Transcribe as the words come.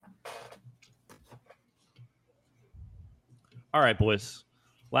All right, boys.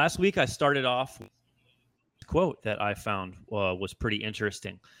 Last week I started off with a quote that I found was pretty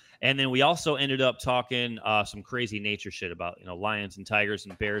interesting. And then we also ended up talking some crazy nature shit about, lions and tigers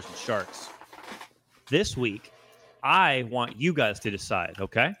and bears and sharks. This week, I want you guys to decide,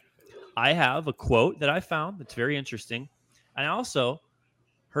 okay? I have a quote that I found that's very interesting. And I also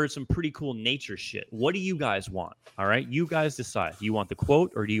heard some pretty cool nature shit. What do you guys want? All right, you guys decide. Do you want the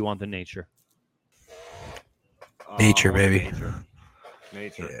quote or do you want the nature? Nature, baby.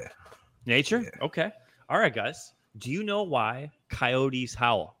 Nature. Yeah. Nature? Yeah. Okay. All right, guys. Do you know why coyotes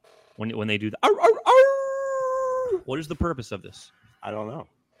howl when they do that? Arr, arr, arr! What is the purpose of this? I don't know.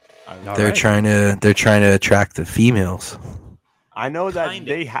 All They're right. trying to attract the females. I know that Kind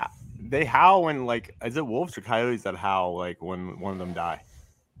they howl when, like, is it wolves or coyotes that howl like when one of them die?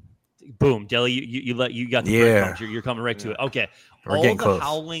 Boom, Deli, you got the Yeah. breadcrumbs. You're coming right to it. Okay. We're all getting the close.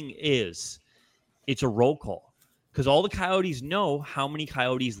 howling is, it's a roll call because all the coyotes know how many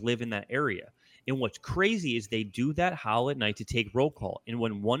coyotes live in that area. And what's crazy is they do that howl at night to take roll call. And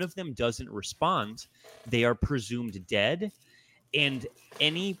when one of them doesn't respond, they are presumed dead. And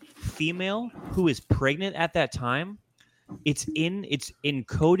any female who is pregnant at that time, it's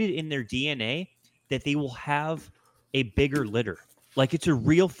encoded in their DNA that they will have a bigger litter. Like, it's a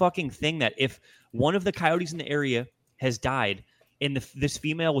real fucking thing that if one of the coyotes in the area has died and this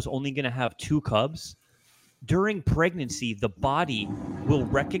female was only going to have 2 cubs, during pregnancy, the body will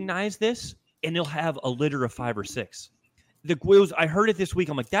recognize this and they'll have a litter of 5 or 6. I heard it this week.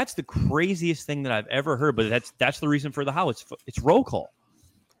 I'm like, that's the craziest thing that I've ever heard. But that's the reason for the howl. It's roll call.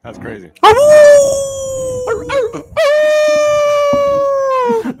 That's crazy.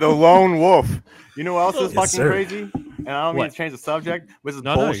 The lone wolf. You know what else is Yes, fucking sir. crazy? And I don't mean What? to change the subject, but this is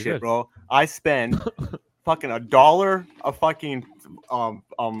No, you're bullshit, good. bro. I spend fucking $1 a fucking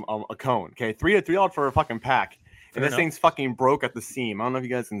a cone. Okay, $3 for a fucking pack. Fair And this enough. thing's fucking broke at the seam. I don't know if you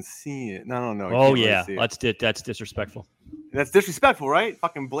guys can see it. No. You Oh can't really yeah, see it. that's disrespectful. That's disrespectful, right?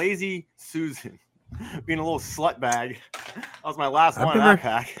 Fucking Blazy Susan being a little slut bag. That was my last I've one of never- that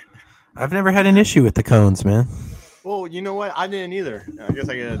pack. I've never had an issue with the cones, man. Well, you know what? I didn't either. I guess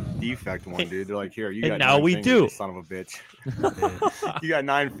I got a defect one, dude. They're like, here, you And got now 9 we fingers, do. you son of a bitch. You got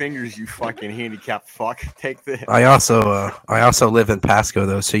 9 fingers, you fucking handicapped fuck. Take this. I also live in Pasco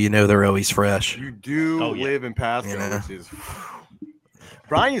though, so you know they're always fresh. You do Oh, yeah. live in Pasco, Yeah. which is.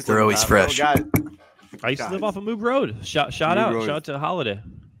 Brian used to They're live in always Pasco. fresh. God, I used to live Guys. off of Moog Road. Shout Moog out, Road. shout out to Holiday.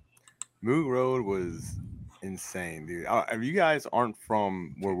 Moog Road was insane, dude. If you guys aren't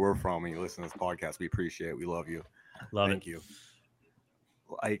from where we're from and you listen to this podcast, we appreciate it. We love you. Love Thank it. you.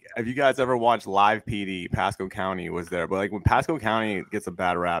 Like, have you guys ever watched Live PD? Pasco County was there, but like when Pasco County gets a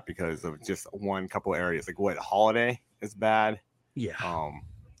bad rap because of just one couple areas, like what Holiday is bad. Yeah.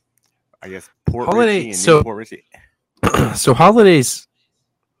 I guess Port Holiday- Richey and so- Newport Richey. So holidays,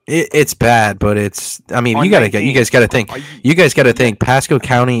 it's bad, but it's. I mean, On you guys got to think. Are You guys got to think. Pasco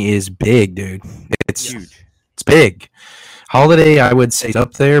County is big, dude. It's huge. It's big. Holiday, I would say, is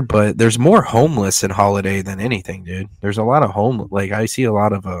up there, but there's more homeless in Holiday than anything, dude. There's a lot of like I see a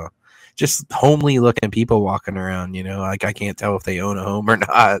lot of just homely looking people walking around. You know, like I can't tell if they own a home or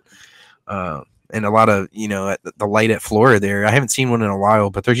not. And a lot of at the light at Flora there. I haven't seen one in a while,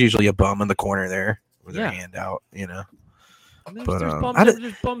 but there's usually a bum in the corner there with their Yeah. hand out. You know. I mean, but, there's, I bums, don't-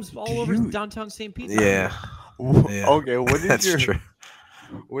 there's bums all over Dude. downtown St. Pete. Yeah, Yeah. Okay, what is that's your true.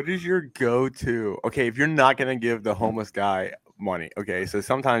 what is your go-to? Okay, if you're not gonna give the homeless guy money, okay, so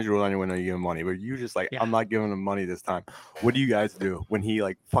sometimes you roll on your window, you give him money, but you just like, Yeah. I'm not giving him money this time. What do you guys do when he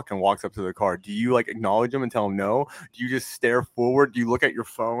like fucking walks up to the car? Do you like acknowledge him and tell him no? Do you just stare forward? Do you look at your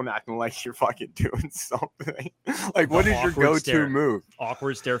phone acting like you're fucking doing something? Like, what is your awkward go-to stare. move?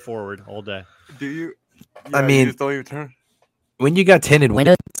 Awkward stare forward all day. Do you? I you mean- just don't even turn. When you got tinted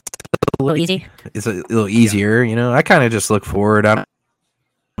windows, A little easy. it's a little easier. You know, I kind of just look forward. I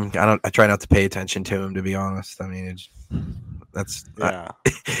try not to pay attention to him, to be honest. I mean, that's Yeah.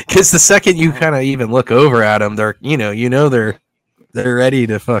 because the second you kind of even look over at them, they're they're ready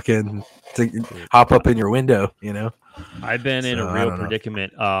to fucking hop up in your window. You know. I've been in So, a I real don't know.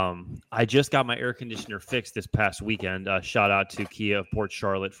 predicament. I just got my air conditioner fixed this past weekend. Shout out to Kia of Port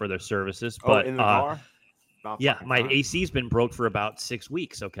Charlotte for their services. But in the car. About yeah, fucking my time. AC's been broke for about 6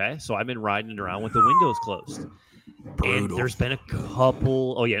 weeks. Okay, so I've been riding it around with the windows closed. And Brutal. there's been a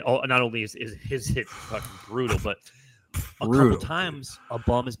couple. Oh yeah. Oh, not only is it fucking brutal, but a Brutal. couple times a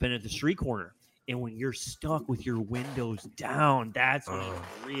bum has been at the street corner. And when you're stuck with your windows down, that's when it's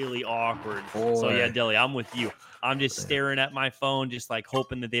really awkward. So yeah, Boy. Deli, I'm with you. I'm just staring at my phone, just like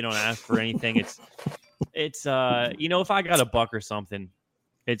hoping that they don't ask for anything. It's if I got a buck or something,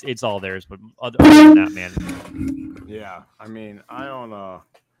 It's all theirs. But other than that, man, Yeah, I mean, I don't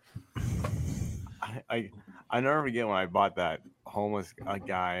I never forget when I bought that homeless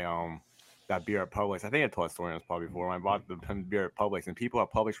guy that beer at Publix. I think I told that story on this probably before. When I bought the beer at Publix, and people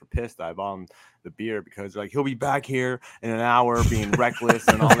at Publix were pissed that I bought him the beer because like he'll be back here in an hour being reckless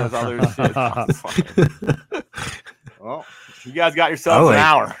and all this other shit. I was like, well, you guys got yourselves an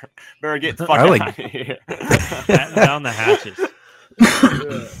hour. Better get the fuck out of here. Batten down the hatches.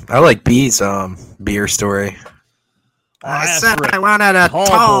 I like B's beer story. I said I wanted a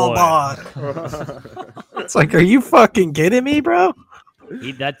tall boy. It's like, are you fucking kidding me, bro?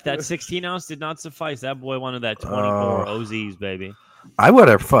 That 16 ounce did not suffice. That boy wanted that 24 OZs, baby. I would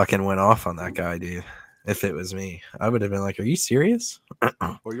have fucking went off on that guy, dude. If it was me, I would have been like, "Are you serious?"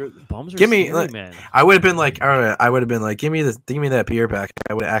 Bums are give me, scary, man. I would have been like, "All right." I would have been like, "Give me that beer back."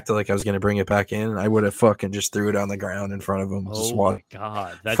 I would have acted like I was gonna bring it back in. I would have fucking just threw it on the ground in front of him. Oh my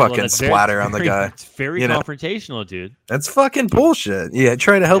god! That's splatter on the guy. It's very confrontational, dude. That's fucking bullshit. Yeah,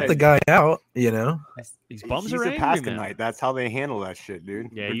 try to help the guy out. You know, these bums He's are a angry, Pasconite. That's how they handle that shit, dude.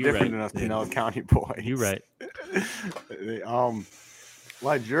 Yeah, They're you're different right. than us Pinellas County boys. You're right.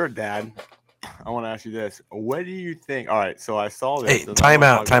 Like your dad. I want to ask you this. What do you think? All right, so I saw this. Hey, time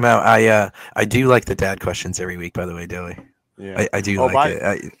out. I do like the dad questions every week, by the way, Dilly. Yeah, I do like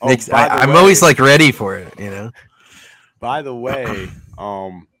it. I'm always like ready for it, you know. By the way,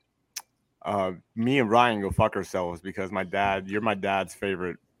 me and Ryan go fuck ourselves because you're my dad's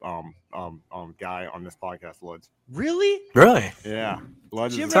favorite guy on this podcast, Luds. Really? Really? Yeah.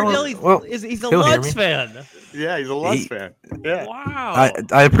 Luds Jim Well, he's a he'll hear Luds me. fan. Yeah, he's a Luds fan. Yeah. Wow.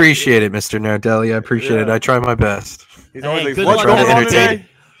 I appreciate it, Mr. Nardelli. I appreciate it. I try my best. He's Hey, always like, good what's luck going on entertaining. today?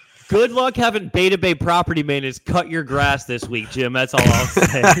 Good luck having Beta Bay property maintenance cut your grass this week, Jim. That's all I'll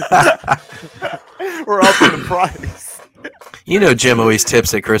say. We're up in the price. You know, Jim always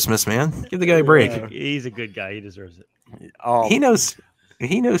tips at Christmas, man. Give the guy a break. He's a good guy. He deserves it. He knows.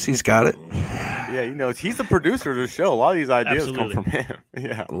 He knows he's got it. Yeah, he knows. He's the producer of the show. A lot of these ideas Absolutely. come from him.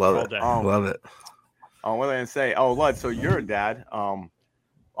 Yeah. Love All it. day. Love it. What was I gonna say? Oh, Lud. So you're a dad. All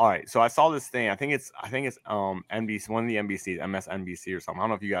right. So I saw this thing. I think it's NBC, one of the NBCs, MSNBC or something. I don't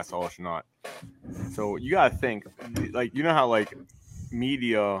know if you guys saw it or not. So you gotta think, like, you know how like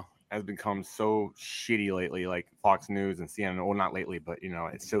media has become so shitty lately, like Fox News and CNN. Well, not lately, but you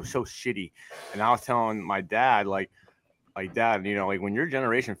know, it's so shitty. And I was telling my dad, like Dad, you know, like when your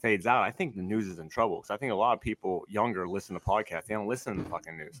generation fades out, I think the news is in trouble because I think a lot of people younger listen to podcasts. They don't listen to the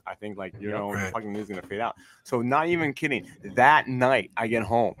fucking news. I think like, you know, the fucking news is gonna fade out. So not even kidding. That night I get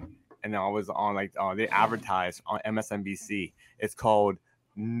home and I was on like they advertised on MSNBC. It's called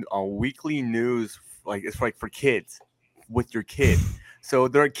weekly news, like it's like for kids with your kid. So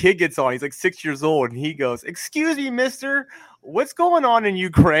their kid gets on. He's like 6 years old, and he goes, "Excuse me, mister, what's going on in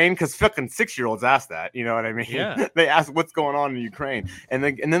Ukraine?" Because fucking 6-year-olds ask that. You know what I mean? Yeah. They ask what's going on in Ukraine, and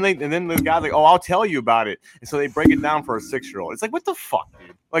then the guy's like, "Oh, I'll tell you about it." And so they break it down for a 6-year-old. It's like, what the fuck,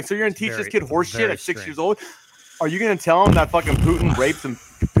 dude? Like, so you're gonna teach this kid horse shit at 6 years old? Are you gonna tell him that fucking Putin rapes and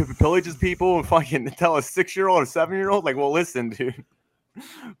pillages people and fucking tell a 6-year-old or 7-year-old? Like, well, listen, dude.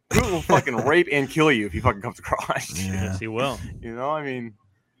 Putin will fucking rape and kill you if he fucking comes across. Yeah. Yes, he will. You know, I mean,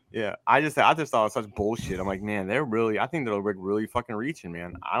 yeah. I just thought it was such bullshit. I'm like, man, I think they're really fucking reaching,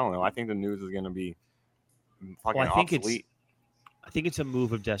 man. I don't know. I think the news is gonna be fucking obsolete. I think it's a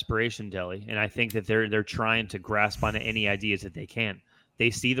move of desperation, Delhi, and I think that they're trying to grasp onto any ideas that they can. They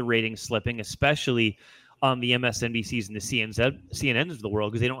see the ratings slipping, especially on the MSNBCs and the CNNs of the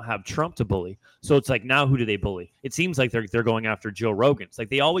world, because they don't have Trump to bully. So it's like, now who do they bully? It seems like they're going after Joe Rogan. It's like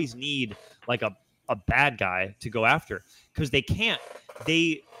they always need like a bad guy to go after because they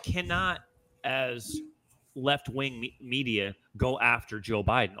cannot, as left-wing media, go after Joe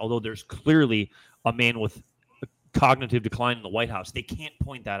Biden. Although there's clearly a man with a cognitive decline in the White House. They can't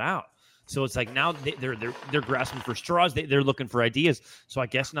point that out. So it's like now they're grasping for straws. They're looking for ideas. So I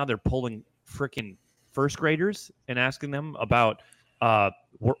guess now they're pulling freaking first graders and asking them about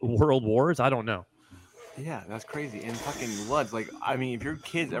world wars. I don't know. Yeah, that's crazy. And fucking Luds, like, I mean, if your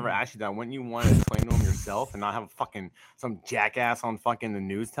kids ever ask you that, wouldn't you want to explain to them yourself and not have some jackass on fucking the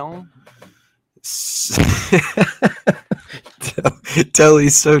news tell them?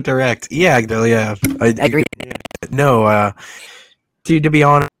 Telly's so direct. Yeah, yeah. I agree. Yeah. No, dude, to be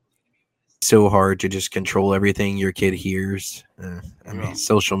honest, it's so hard to just control everything your kid hears. I mean,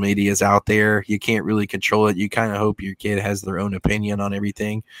 social media is out there. You can't really control it. You kind of hope your kid has their own opinion on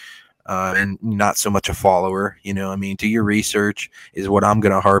everything. And not so much a follower, you know. I mean, do your research is what I'm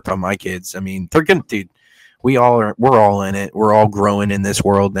gonna harp on my kids. I mean, they're gonna, dude. We're all in it. We're all growing in this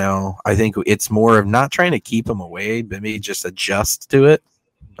world now. I think it's more of not trying to keep them away, but maybe just adjust to it.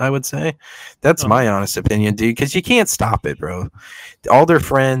 I would say. That's Uh-huh. my honest opinion, dude, because you can't stop it, bro. All their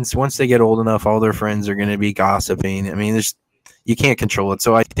friends, once they get old enough, all their friends are going to be gossiping. I mean, you can't control it.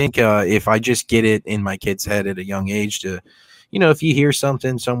 So I think if I just get it in my kid's head at a young age to, if you hear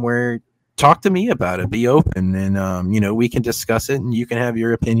something somewhere, talk to me about it. Be open, and we can discuss it, and you can have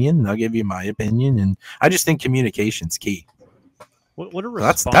your opinion, and I'll give you my opinion. And I just think communication's key. What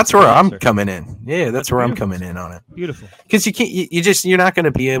a So that's where I'm sir. coming in. Yeah, that's where I'm beautiful. coming in on it. Beautiful. Because you can't, you're not going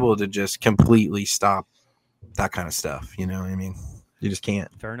to be able to just completely stop that kind of stuff. You know what I mean? You just can't.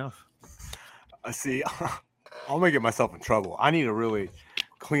 Fair enough. See, I'm gonna get myself in trouble. I need to really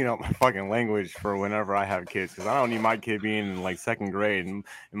clean up my fucking language for whenever I have kids, because I don't need my kid being in like second grade and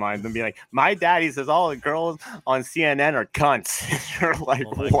them be like, my daddy says all the girls on CNN are cunts. You're like,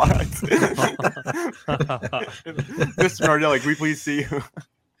 Oh my what? Mr. Nardelli, can we please see you?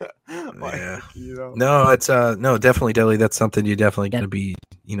 Yeah. You know? No, it's no, definitely, Deli. That's something you definitely got to be,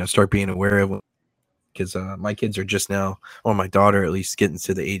 start being aware of. Because my kids are just now, or my daughter at least, getting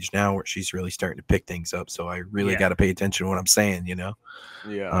to the age now where she's really starting to pick things up. So I really got to pay attention to what I'm saying. Yeah,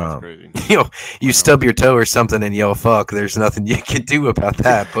 that's crazy. You stub your toe or something and yell "fuck." There's nothing you can do about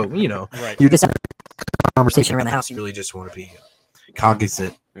that. But Right. you just have a conversation around the house. You really just want to be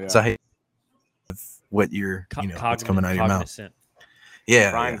cognizant. Yeah. So what you're, what's coming out of your mouth.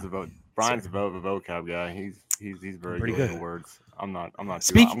 Yeah. Brian's the vocab guy. He's very Pretty good good. at words. I'm not. I'm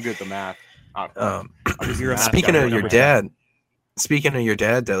good at the math. Speaking of your dad,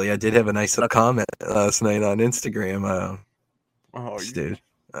 Deli, I did have a nice little comment last night on Instagram. Dude,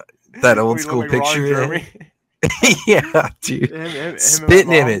 that old school picture. Yeah, dude.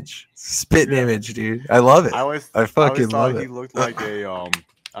 Spitting image, dude. I love it. I fucking love it. He looked like a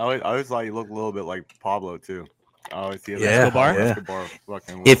I always thought he looked a little bit like Pablo too. I always see Escobar?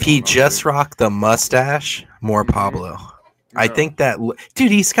 If he just rocked the mustache, more Pablo. I think that,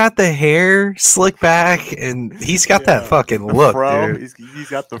 dude, he's got the hair slick back, and he's got that fucking look, fro. dude. He's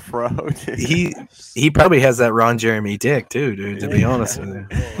got the fro. Dude. He probably has that Ron Jeremy dick too, dude. To be honest with you,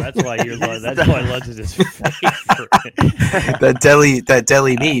 that's why Ludge is his favorite. that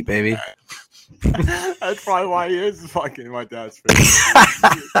deli meat, baby. That's probably why he is fucking my dad's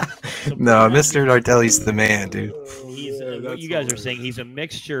favorite. No, Mr. Nardelli's the man, dude. What you guys are saying, he's a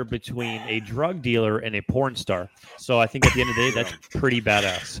mixture between a drug dealer and a porn star. So I think at the end of the day, that's pretty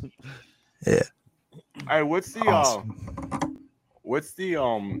badass. Yeah. All right, what's the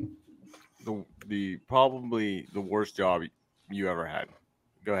probably the worst job you ever had?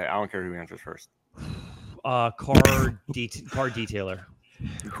 Go ahead. I don't care who answers first. Car detailer.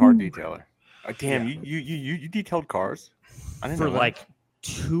 Car detailer. Damn, you detailed cars? I didn't for know that. like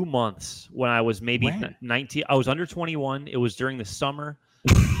 2 months when I was maybe 19. I was under 21. It was during the summer.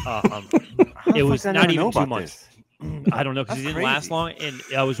 It was not even 2 months. I don't know, because it didn't last long, and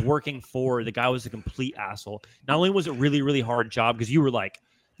I was working for the guy was a complete asshole. Not only was it really, really hard job, because you were like,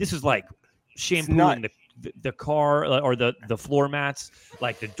 this is like shampooing the car or the floor mats,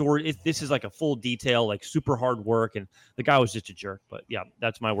 like the door. This is like a full detail, like super hard work, and the guy was just a jerk. But yeah,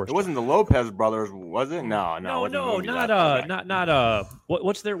 that's my worst. It wasn't the Lopez brothers, was it? No, not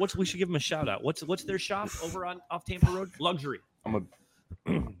what's their we should give them a shout out. What's their shop over on off Tampa Road? Luxury.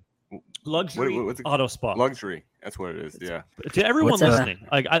 Luxury Auto Spa. Luxury. That's what it is. Yeah. To everyone listening,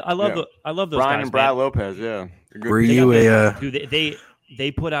 like I love those Brian guys, and Brad man. Lopez. Yeah. Were you a? Dude, they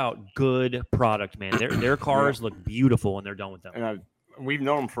put out good product, man. Their cars look beautiful when they're done with them. And we've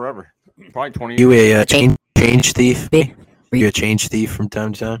known them forever, probably 20 You years. a change thief? Were you a change thief from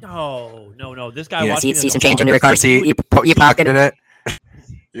time to time? No. This guy watched me see some change in your car. See you pocketed it.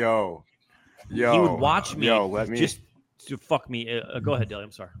 Yo. He would watch me. Let me just to fuck me. Go ahead, Dilly.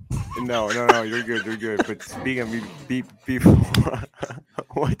 I'm sorry. No. You're good. But speaking of people,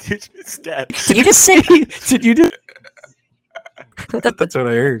 what did you say? Did you just say? Did you just? That's what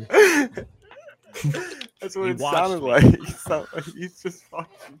I heard. That's what it sounded like. He's just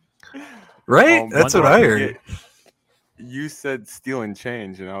fucking. Right? That's what I heard. You said stealing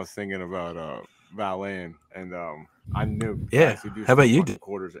change, and I was thinking about valeting, and I knew. Yeah. How about you?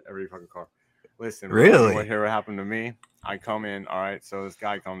 Quarters at every fucking car. Listen, really? What here happened to me? I come in. All right, so this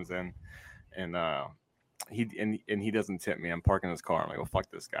guy comes in, and he doesn't tip me. I'm parking his car. I'm like, well, fuck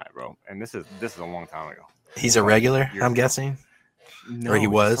this guy, bro. And this is a long time ago. He's a regular, I'm guessing. No, or he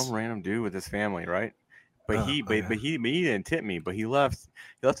was some random dude with his family, right? But he didn't tip me. But he left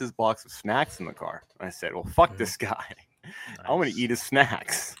his box of snacks in the car. And I said, well, fuck this guy. Nice. I'm gonna eat his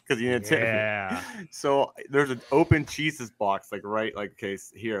snacks because he didn't tip me. So there's an open Cheeses box, like right, like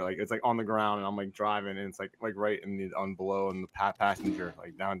case here, like it's like on the ground, and I'm like driving, and it's like right on below in the passenger,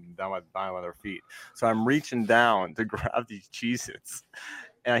 like down by their feet. So I'm reaching down to grab these Cheez-Its,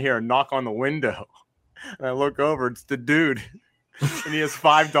 and I hear a knock on the window. And I look over, it's the dude. And he has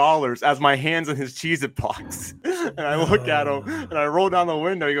 $5 as my hands in his Cheez-It box. And I look at him and I roll down the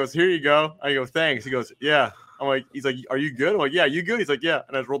window. He goes, "Here you go." I go, "Thanks." He goes, "Yeah." I'm like, he's like, "Are you good?" I'm like, "Yeah, you good?" He's like, "Yeah."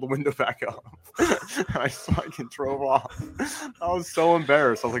 And I just rolled the window back up. And I fucking drove off. I was so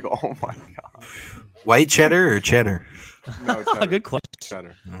embarrassed. I was like, "Oh my God." White cheddar or cheddar? No, cheddar. Good question.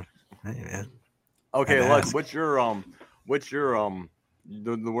 Cheddar. Hey, man. Okay, I'd Lex, ask. what's your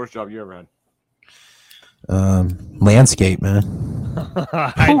the worst job you ever had? Landscape, man.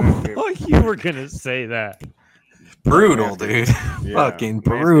 I knew you were gonna say that. Brutal, dude. Yeah, Fucking landscape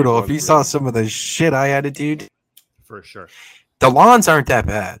brutal. was If you brutal. saw some of the shit I had to do, For sure. the lawns aren't that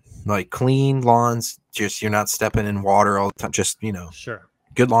bad. Like clean lawns, just you're not stepping in water all the time. Just, Sure.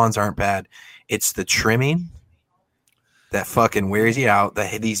 good lawns aren't bad. It's the trimming that fucking wears you out.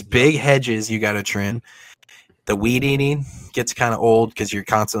 These big hedges you got to trim. The weed eating gets kind of old because you're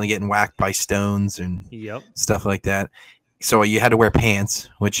constantly getting whacked by stones and Yep. stuff like that. So you had to wear pants,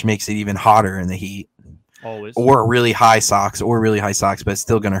 which makes it even hotter in the heat. Always. Or really high socks, but it's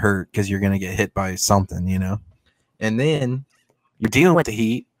still going to hurt because you're going to get hit by something, And then you're dealing with the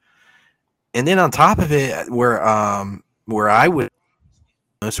heat. And then on top of it, where I would,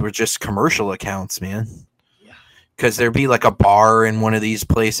 those were just commercial accounts, man. Yeah. Because there'd be like a bar in one of these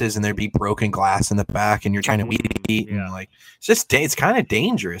places and there'd be broken glass in the back and you're trying to eat. Yeah. And it's kind of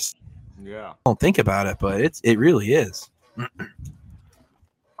dangerous. Yeah. I don't think about it, but it really is.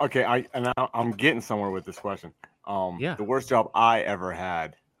 Okay, I'm getting somewhere with this question. Yeah. The worst job I ever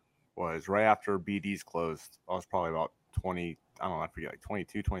had was right after BD's closed. I was probably about 20, I don't know, I forget, like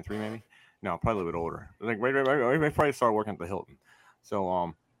 22, 23 maybe. No, probably a little bit older. Like right before I started working at the Hilton.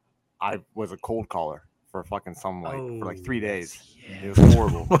 So I was a cold caller for fucking for like 3 days. Yeah. It was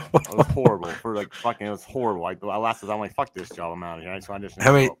horrible. It was horrible. It was horrible. I lasted. I'm like, fuck this job. I'm out of here. So I just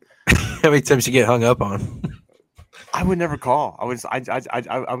How many times you get hung up on? I would never call. I would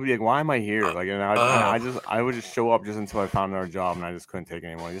be like, why am I here? Like, and I would just show up just until I found another job, and I just couldn't take it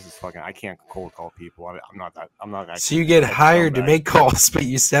anymore. This is fucking. I can't cold call people. I'm not that. So you get that hired to scumbag. make calls, but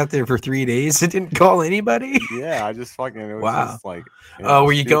you sat there for 3 days and didn't call anybody? Yeah, I just fucking. It was Wow. just like. Oh,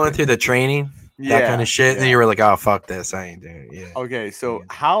 were you going through the training? That kind of shit? And then you were like, oh, fuck this. I ain't doing it. Yeah. Okay, so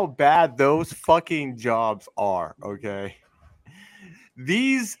how bad those fucking jobs are, okay?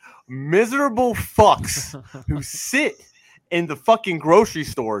 These miserable fucks who sit in the fucking grocery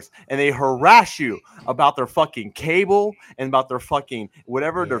stores and they harass you about their fucking cable and about their fucking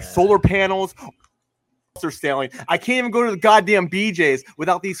whatever, their solar panels they're selling. I can't even go to the goddamn BJ's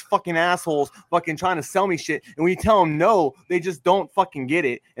without these fucking assholes fucking trying to sell me shit. And when you tell them no, they just don't fucking get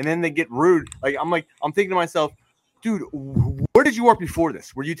it. And then they get rude. I'm thinking to myself, dude, where did you work before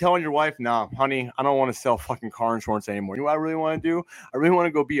this? Were you telling your wife, nah, honey, I don't want to sell fucking car insurance anymore. You know what I really want to do? I really want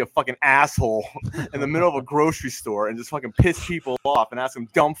to go be a fucking asshole in the middle of a grocery store and just fucking piss people off and ask them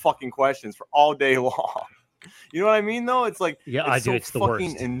dumb fucking questions for all day long. You know what I mean, though? It's like, yeah, I do. So it's the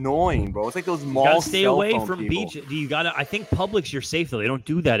fucking worst. Annoying, bro. It's like those You mall gotta stay cell away phone from people. beach. You gotta. I think Publix, you're safe though. They don't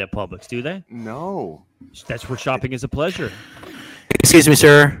do that at Publix, do they? No. That's where shopping is a pleasure. Excuse me,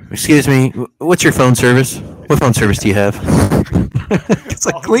 sir. Excuse me. What's your phone service? What phone service do you have? It's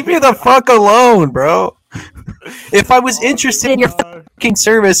like, leave me the fuck alone, bro. If I was interested in your fucking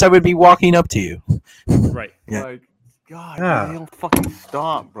service, I would be walking up to you. Right. Yeah. Like, God, Yeah. they don't fucking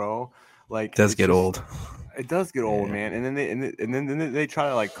stop, bro. Like, It does it's get just- old. It does get old, Yeah. man. And then they try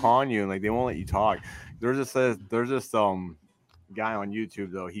to like con you and like they won't let you talk. There's this guy on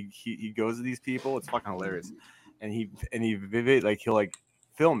YouTube though. He goes to these people. It's fucking hilarious. And he'll like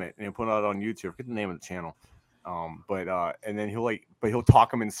film it and he'll put it out on YouTube. I forget the name of the channel. And then he'll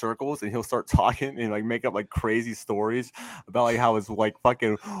talk him in circles and he'll start talking and like make up like crazy stories about like how his like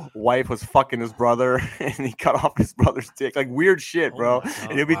fucking wife was fucking his brother and he cut off his brother's dick, like weird shit, bro. Oh my God.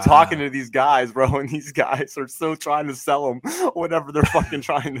 And he'll be Wow. talking to these guys, bro, and these guys are still trying to sell him whatever they're fucking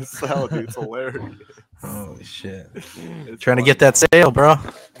trying to sell, dude. It's hilarious. Holy shit. It's Trying to funny. get that sale, bro.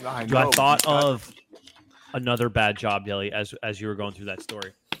 I So I know. thought of another bad job, Deli, as you were going through that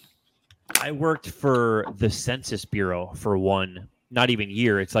story. I worked for the Census Bureau for not even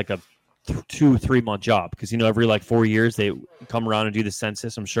year. It's like a 2-3 month job because every like 4 years they come around and do the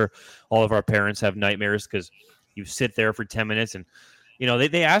census. I'm sure all of our parents have nightmares because you sit there for 10 minutes and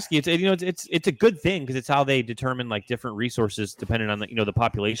they ask you. It's a good thing because it's how they determine like different resources depending on the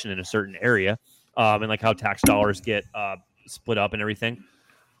population in a certain area, and like how tax dollars get split up and everything.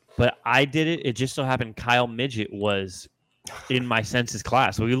 But I did it. It just so happened Kyle Midget was in my census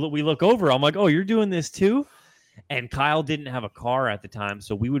class. So we look over. I'm like, oh, you're doing this too? And Kyle didn't have a car at the time,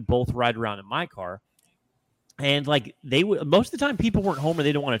 so we would both ride around in my car. And like they would, most of the time people weren't home or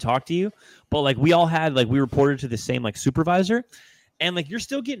they don't want to talk to you. But like we all had, like we reported to the same like supervisor, and like you're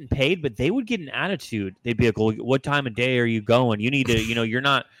still getting paid, but they would get an attitude. They'd be like, well, what time of day are you going? You need to, you're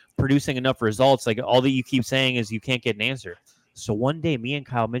not producing enough results. Like all that you keep saying is you can't get an answer. So one day, me and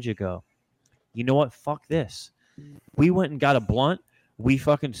Kyle Midget go, you know what? Fuck this. We went and got a blunt. We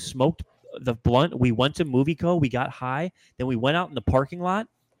fucking smoked the blunt. We went to Movie Co. We got high. Then we went out in the parking lot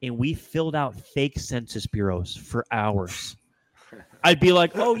and we filled out fake census bureaus for hours. I'd be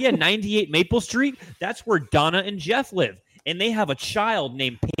like, oh, yeah, 98 Maple Street. That's where Donna and Jeff live. And they have a child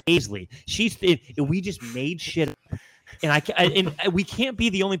named Paisley. We just made shit up. And we can't be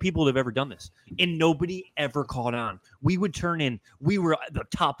the only people that have ever done this. And nobody ever caught on. We would turn in. We were at the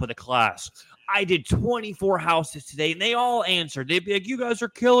top of the class. I did 24 houses today, and they all answered. They'd be like, you guys are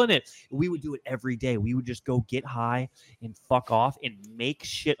killing it. We would do it every day. We would just go get high and fuck off and make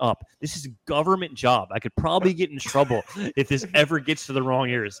shit up. This is a government job. I could probably get in trouble if this ever gets to the wrong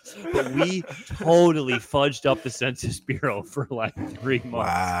ears. But we totally fudged up the Census Bureau for like 3 months.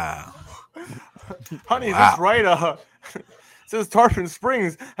 Wow. Honey, is this right? It says Tarpon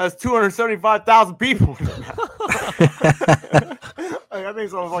Springs has 275,000 people. I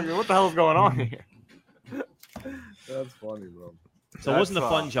think so. I was like, what the hell is going on here? That's funny, bro. So it wasn't a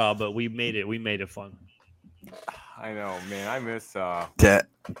fun job, but we made it. We made it fun. I know, man. I miss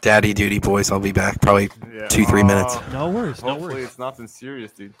Daddy duty, boys. I'll be back probably 2-3 minutes. No worries. Hopefully it's nothing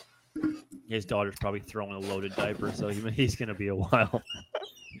serious, dude. His daughter's probably throwing a loaded diaper, so he's gonna be a while.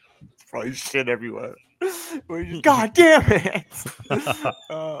 Probably shit everywhere. God damn it!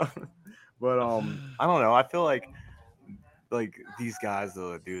 But I don't know. I feel like these guys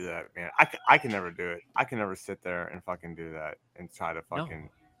that do that, man. I can never do it. I can never sit there and fucking do that and try to fucking,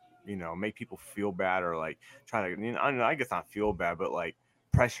 make people feel bad or like try to. I don't know. I guess not feel bad, but like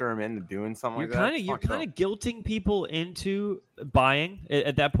pressure them into doing something like that. You're kind of guilting people into buying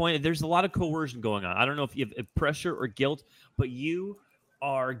at that point. There's a lot of coercion going on. I don't know if you have pressure or guilt, but you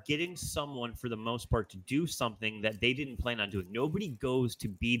are getting someone for the most part to do something that they didn't plan on doing. Nobody goes to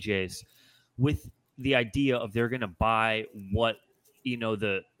BJ's with the idea of they're going to buy what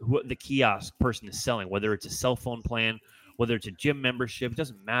the kiosk person is selling, whether it's a cell phone plan, whether it's a gym membership, it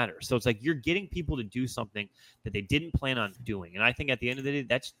doesn't matter. So it's like you're getting people to do something that they didn't plan on doing. And I think at the end of the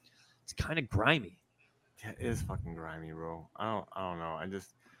day, it's kind of grimy. Yeah, it is fucking grimy, bro. I don't know.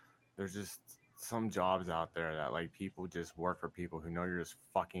 There's just some jobs out there that like people just work for people who know you're just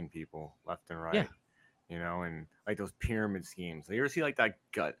fucking people left and right. Yeah. And like those pyramid schemes. You ever see like that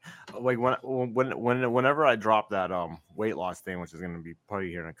gut? Like whenever I drop that weight loss thing, which is gonna be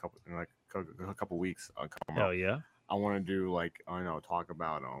probably here in a couple weeks. Hell yeah. I want to do like talk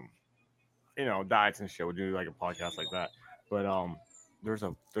about diets and shit. We'll do like a podcast like that. But there's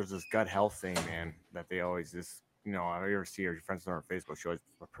this gut health thing, man, that they always just I ever see your friends on our Facebook show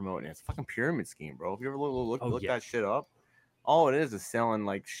promoting it. It's a fucking pyramid scheme, bro. If you ever look that shit up, all it is selling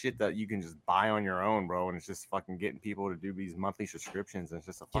like shit that you can just buy on your own, bro. And it's just fucking getting people to do these monthly subscriptions. And it's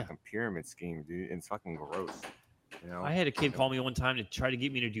just a fucking pyramid scheme, dude. And it's fucking gross. I had a kid call me one time to try to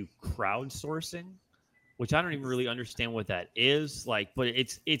get me to do crowdsourcing, which I don't even really understand what that is. Like, but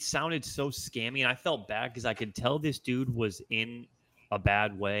it sounded so scammy, and I felt bad because I could tell this dude was in a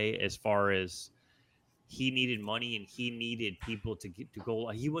bad way as far as he needed money and he needed people to go.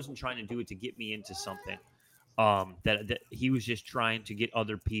 He wasn't trying to do it to get me into something. That he was just trying to get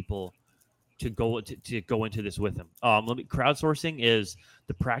other people to go into this with him. Crowdsourcing is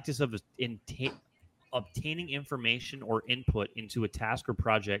the practice of obtaining information or input into a task or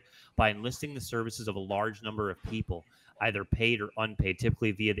project by enlisting the services of a large number of people, either paid or unpaid,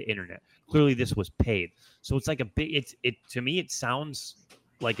 typically via the internet. Clearly, this was paid, so it's like to me, it sounds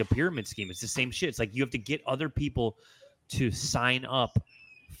like a pyramid scheme. It's the same shit. It's like you have to get other people to sign up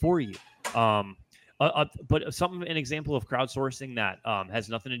for you. But an example of crowdsourcing that has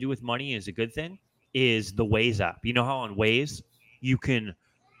nothing to do with money is a good thing is the Waze app. You know how on Waze you can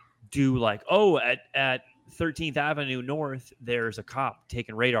do like, at 13th Avenue North, there's a cop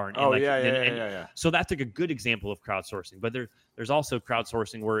taking radar. And so that's like a good example of crowdsourcing. But there's also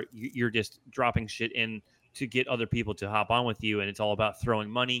crowdsourcing where you're just dropping shit in to get other people to hop on with you, and it's all about throwing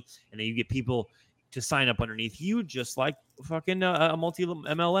money, and then you get people to sign up underneath you, just like fucking a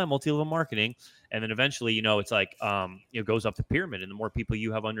multi-level marketing, and then eventually, it's like it goes up the pyramid, and the more people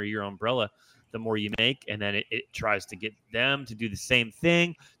you have under your umbrella, the more you make, and then it tries to get them to do the same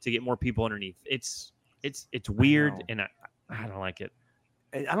thing to get more people underneath. It's weird, and I don't like it.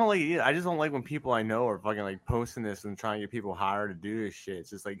 I don't like it either. I just don't like when people I know are fucking like posting this and trying to get people hired to do this shit. It's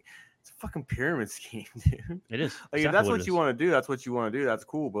just like, it's a fucking pyramid scheme, dude. It is. Like, if that's what you want to do, that's what you want to do. That's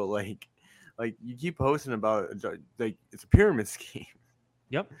cool. But like, like you keep posting about like it's a pyramid scheme.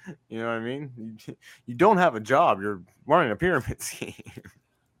 Yep. You know what I mean? You don't have a job. You're running a pyramid scheme.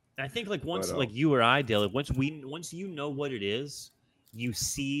 And I think like once But, like you or I, Dale, once you know what it is, you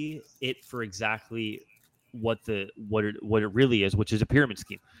see it for exactly what it really is, which is a pyramid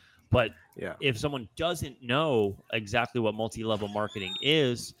scheme. But yeah, if someone doesn't know exactly what multi-level marketing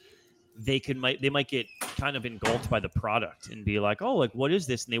is, they might get kind of engulfed by the product and be like, oh, like what is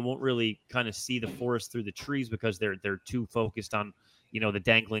this? And they won't really kind of see the forest through the trees because they're too focused on, the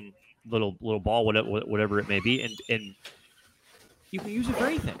dangling little ball, whatever it may be, and you can use it for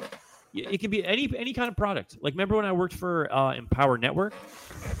anything. It can be any kind of product. Like remember when I worked for Empower Network,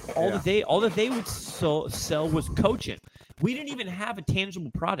 all that they would sell was coaching. We didn't even have a tangible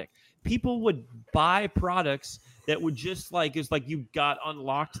product. People would buy products that would just like is like you got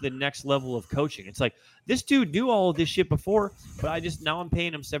unlocked to the next level of coaching. It's like this dude knew all of this shit before, but I'm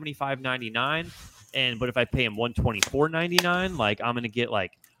paying him $75.99, but if I pay him $124.99, like I'm gonna get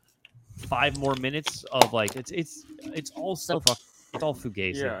like 5 more minutes of like it's all it's all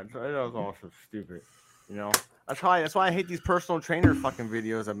fugazi. yeah, it was also stupid. You know, that's why I hate these personal trainer fucking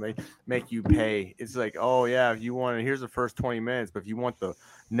videos that make you pay. It's like, oh yeah, if you want it, here's the first 20 minutes, but if you want the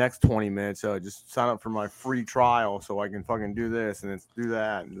next 20 minutes, just sign up for my free trial so I can fucking do this and then do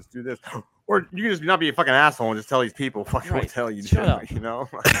that and just do this. Or you can just not be a fucking asshole and just tell these people fucking what the hell you do, up. you know?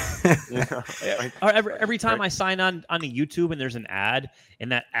 Every time I sign on a YouTube and there's an ad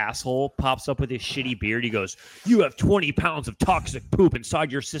and that asshole pops up with his shitty beard, he goes, "You have 20 pounds of toxic poop inside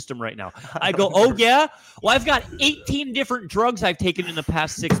your system right now." I go, "Oh yeah? Well, I've got 18 different drugs I've taken in the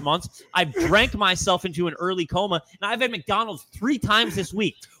past 6 months. I've drank myself into an early coma, and I've had McDonald's 3 times this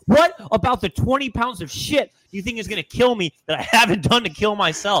week. What about the 20 pounds of shit do you think is going to kill me that I haven't done to kill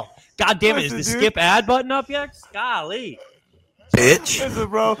myself? God damn it, is the skip ad button up yet? Golly. Bitch. Listen,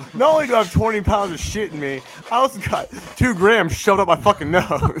 bro, not only do I have 20 pounds of shit in me, I also got 2 grams shoved up my fucking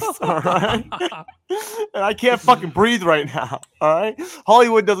nose, all right? And I can't fucking breathe right now, all right?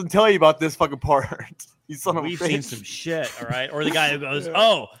 Hollywood doesn't tell you about this fucking part. You son of a bitch. We've seen some shit, all right? Or the guy who goes,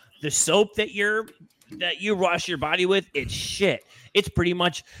 "Oh, the soap that you wash your body with, it's shit. It's pretty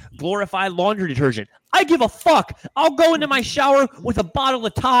much glorified laundry detergent. I give a fuck. I'll go into my shower with a bottle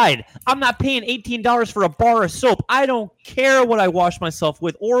of Tide. I'm not paying $18 for a bar of soap. I don't care what I wash myself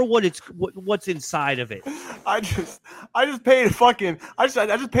with or what's inside of it." I just paid I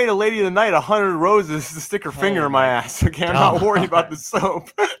just paid a lady of the night 100 roses to stick her finger in my ass. Okay, I'm not worried about the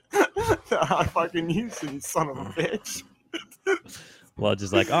soap. I fucking use it, you son of a bitch. Well,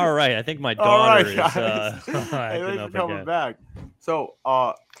 just like, all right, I think my daughter is hey, acting thanks up for coming again. back. So,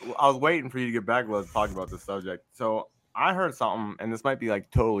 I was waiting for you to get back. Let's talk about this subject. So, I heard something, and this might be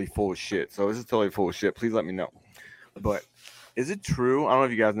like totally full of shit. So, this is totally full of shit. Please let me know. But is it true? I don't know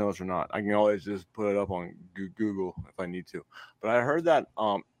if you guys know this or not. I can always just put it up on Google if I need to. But I heard that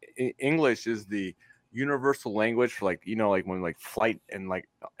English is the universal language for like when like flight and like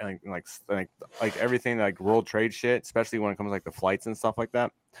everything like world trade shit, especially when it comes to, like the flights and stuff like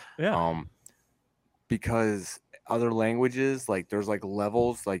that. Yeah. Because other languages, like there's like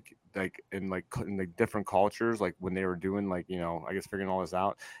levels like in different cultures, like when they were doing like I guess figuring all this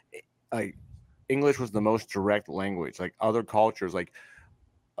out, like English was the most direct language. Like other cultures, like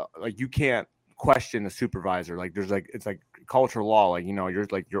you can't question the supervisor. Like there's like it's like cultural law. Like you're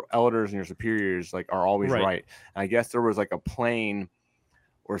like your elders and your superiors like are always right. And I guess there was like a plane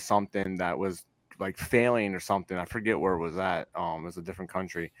or something that was like failing or something. I forget where it was at. It was a different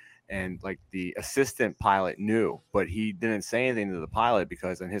country. And like the assistant pilot knew, but he didn't say anything to the pilot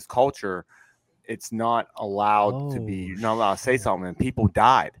because in his culture, it's not allowed to be. You're not allowed to say something, and people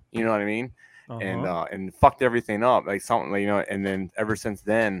died. You know what I mean? And fucked everything up, like something, And then ever since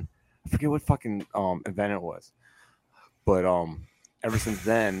then, I forget what fucking event it was, but ever since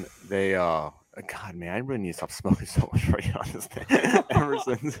then they God, man, I really need to stop smoking so much right on this thing.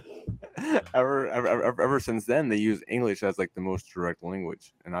 ever since then, they use English as like the most direct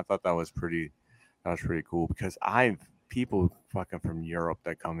language, and I thought that was pretty cool because people fucking from Europe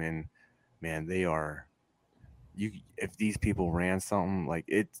that come in, man, they are. If these people ran something like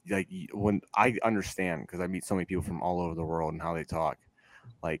it's like when I understand because I meet so many people from all over the world and how they talk,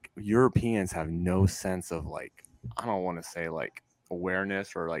 like Europeans have no sense of like I don't want to say like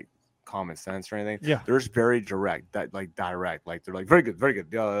awareness or like common sense or anything. Yeah, they're just very direct. Like they're like very good.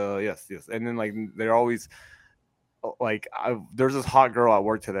 Yes. And then like they're always like there's this hot girl at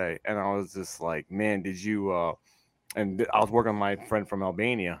work today, and I was just like, man, did you? And I was working with my friend from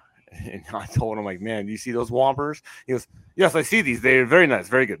Albania, And I told him, like, man, do you see those Whompers? He goes, yes, I see these. They're very nice,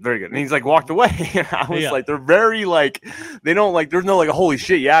 very good, very good. And he's like walked away. And I was like, they're very like, they don't like. There's no like, holy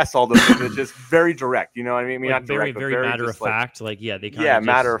shit, you asked all those things. It's just very direct. You know what I mean? Like Not very, direct, very matter of fact. Like, yeah, they kind of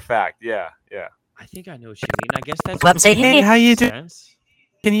matter of fact. Yeah. I think I know what you mean. I guess that's Let them say, hey, how you doing? sense.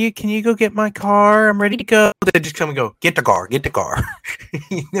 Can you go get my car? I'm ready to go. They just come and go, get the car.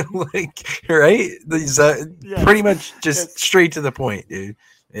 You know, like, right? These, pretty much just straight to the point, dude.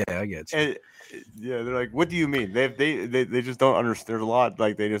 Yeah, I get you. And, yeah, they're like, what do you mean? They just don't understand. There's a lot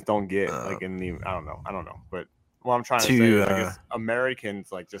like they just don't get like in the I don't know. But what I'm trying to say is, I guess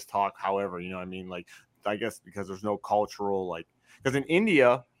Americans like just talk however, you know what I mean? Like, I guess because there's no cultural like, because in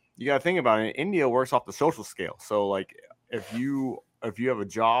India, you got to think about it. India works off the social scale. So like if you have a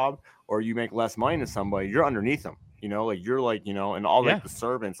job or you make less money than somebody, you're underneath them. You know, like you're like, you know, and all like the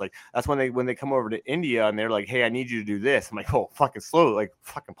servants, like that's when they come over to India and they're like, hey, I need you to do this. I'm like, oh, fucking slow, like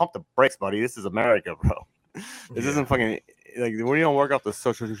fucking pump the brakes, buddy. This is America, bro. This isn't fucking like we don't work off the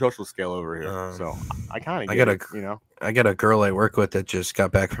social scale over here. So I kind of I got a girl I work with that just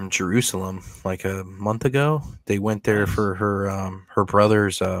got back from Jerusalem like a month ago. They went there for her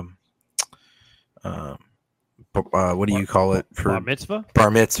brother's what do you call it? For bar mitzvah? Bar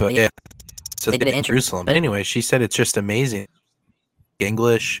mitzvah, yeah. So they did in Jerusalem. But anyway, she said it's just amazing.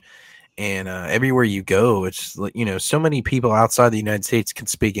 English, and everywhere you go, it's like, you know, so many people outside the United States can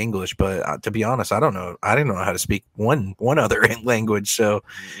speak English, but to be honest, I don't know. I didn't know how to speak one other language. So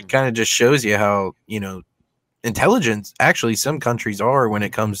it kind of just shows you how, you know, intelligent actually some countries are when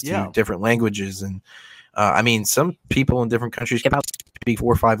it comes to different languages. And I mean, some people in different countries can speak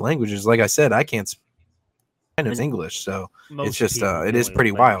 4 or 5 languages. Like I said, I can't speak English, so it's just it is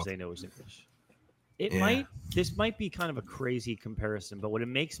pretty wild. They know is English. This might be kind of a crazy comparison, but what it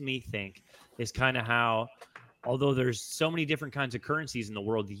makes me think is kind of how, although there's so many different kinds of currencies in the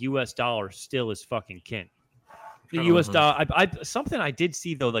world, the U.S. dollar still is fucking king. The U.S. dollar, something I did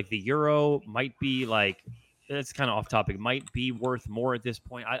see though, like the euro might be like, that's kind of off topic, might be worth more at this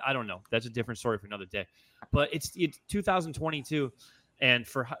point. I don't know. That's a different story for another day. But it's 2022. And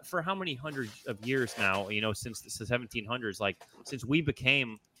for how many hundreds of years now, you know, since the 1700s, like since we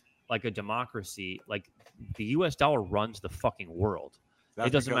became like a democracy, like the U.S. dollar runs the fucking world.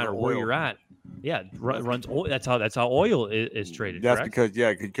 It doesn't matter where you're at. Yeah, runs oil. That's how oil is traded. That's correct?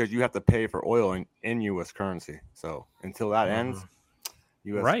 because you have to pay for oil in U.S. currency. So until that ends,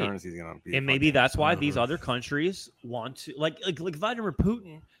 U.S. currency is gonna be. And maybe that's why these other countries want to like Vladimir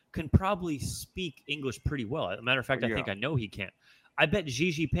Putin can probably speak English pretty well. As a matter of fact, I think I know he can. I bet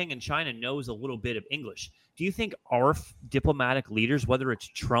Xi Jinping in China knows a little bit of English. Do you think our diplomatic leaders, whether it's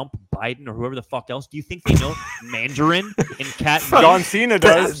Trump, Biden, or whoever the fuck else, do you think they know Mandarin and cat? John Cena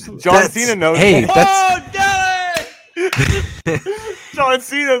does. John Cena knows. Hey, John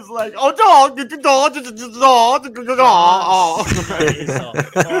Cena's like, oh,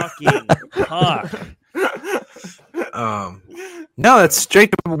 fucking no, that's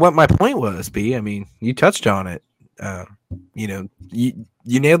straight to what my point was, B. I mean, you touched on it. You know, you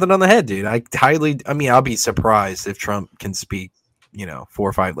nailed it on the head, dude. I'll be surprised if Trump can speak, you know, 4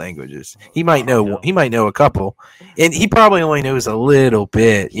 or 5 languages. He might know a couple, and he probably only knows a little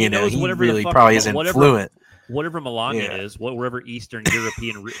bit. You know, he really probably isn't fluent. Whatever Melania is, wherever Eastern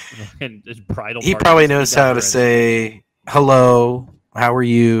European and bridal. He probably knows how to say hello, how are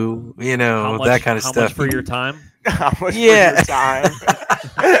you? You know, that kind of stuff. How much for your time? How much for your time?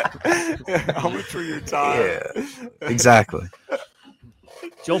 How much for your time? Yeah, exactly.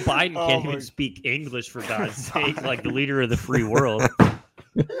 Joe Biden can't even speak English, for God's sake, like the leader of the free world.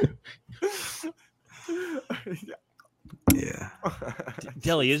 Yeah.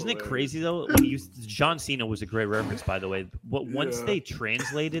 Deli, isn't it crazy though? John Cena was a great reference, by the way. Once they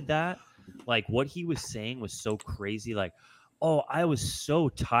translated that, like what he was saying was so crazy. Like, oh, I was so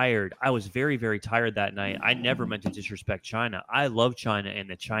tired. I was very, very tired that night. I never meant to disrespect China. I love China and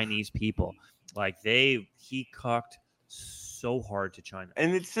the Chinese people. Like he cucked so hard to China.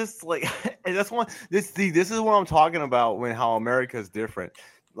 And it's just like, and that's one. This is what I'm talking about when how America is different.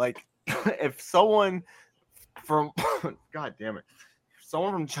 Like, if someone from God damn it,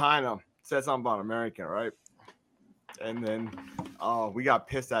 someone from China said something about America, right? And then we got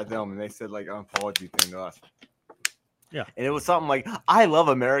pissed at them, and they said like an apology thing to us. Yeah, and it was something like, "I love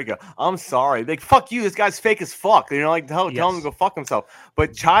America. I'm sorry." Like, fuck you. This guy's fake as fuck. You know, like tell him to go fuck himself.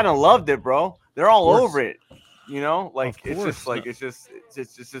 But China loved it, bro. They're all over it. You know, like it's just like it's just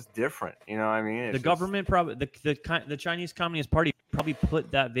different. You know what I mean? The government probably the Chinese Communist Party probably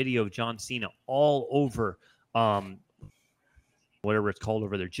put that video of John Cena all over whatever it's called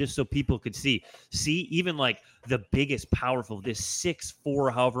over there, just so people could see. See, even like the biggest, powerful, this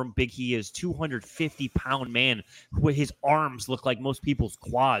 6'4", however big he is, 250-pound man, with his arms look like most people's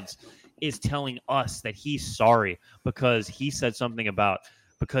quads, is telling us that he's sorry because he said something about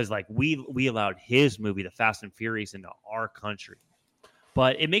because like we allowed his movie, The Fast and Furious, into our country.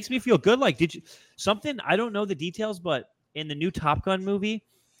 But it makes me feel good. Like, did you something? I don't know the details, but in the new Top Gun movie,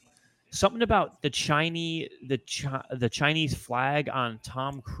 something about the Chinese flag on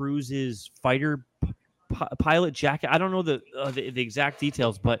Tom Cruise's fighter pilot jacket. I don't know the exact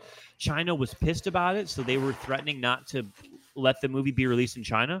details, but China was pissed about it, so they were threatening not to let the movie be released in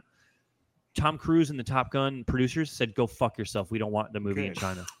China. Tom Cruise and the Top Gun producers said, "Go fuck yourself. We don't want the movie in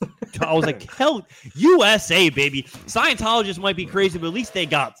China." I was like, "Hell, USA, baby." Scientologists might be crazy, but at least they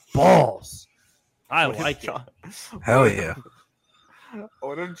got balls. I like it. Hell yeah.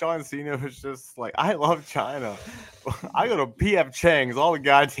 What if John Cena was just like, I love China. I go to PF Chang's all the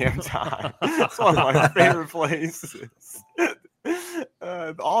goddamn time. It's one of my favorite places.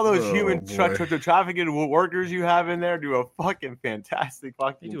 All those human trafficking workers you have in there do a fucking fantastic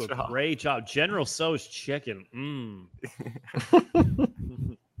fucking job. They do a great job. General Tso's chicken.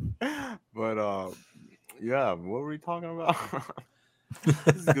 But yeah, what were we talking about?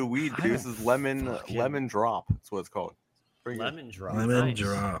 This is good weed, dude. This is lemon drop. That's what it's called. Lemon drop. Lemon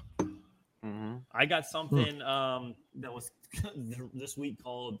drop. Mm-hmm. I got something that was this week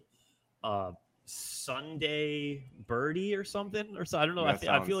called Sunday Birdie or something, or so I don't know.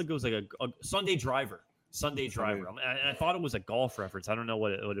 I feel like it was like a Sunday Driver. Sunday Driver. I thought it was a golf reference. I don't know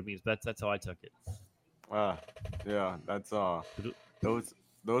what it means, but that's how I took it. Yeah, that's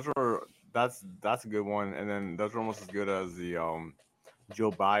that's a good one. And then those are almost as good as the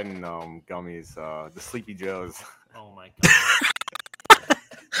Joe Biden gummies, the Sleepy Joes. Oh my god!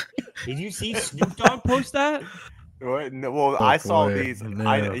 Did you see Snoop Dogg post that? What? No, well, I saw these.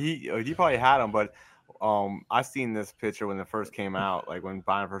 No. He probably had them, but I seen this picture when it first came out. Like when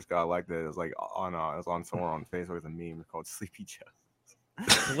Biden first got elected, it was like it was on somewhere on Facebook. It was a meme called Sleepy Joe.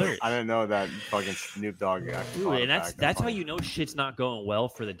 Hilarious. I didn't know that fucking Snoop Dogg. Dude, and that's how you know shit's not going well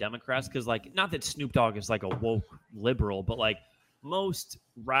for the Democrats, because like not that Snoop Dogg is like a woke liberal, but like most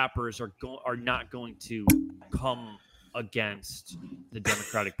rappers are not going to come against the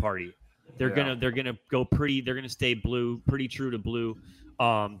Democratic Party. They're gonna go pretty. They're gonna stay blue, pretty true to blue.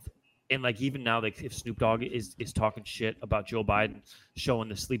 And like even now, like if Snoop Dogg is talking shit about Joe Biden, showing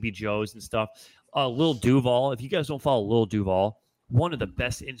the Sleepy Joes and stuff. Lil Duval. If you guys don't follow Lil Duval, one of the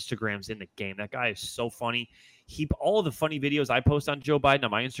best Instagrams in the game. That guy is so funny. All the funny videos I post on Joe Biden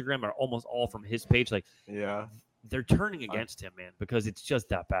on my Instagram are almost all from his page. Like, yeah, they're turning against him, man, because it's just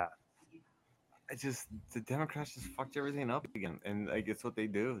that bad. The Democrats just fucked everything up again, and like it's what they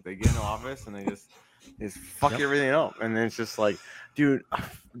do. They get in office and they just fuck everything up, and then it's just like, dude,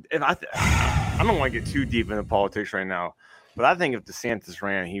 if I don't want to get too deep into politics right now, but I think if DeSantis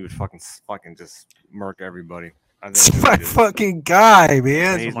ran, he would fucking just murk everybody. It's my fucking guy,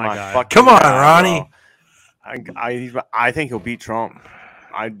 man. He's my fucking Come on, guy, Ronnie. I think he'll beat Trump.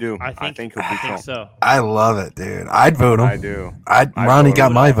 I do. I think he'll beat Trump. So. I love it, dude. I'd vote him. I do. Ronnie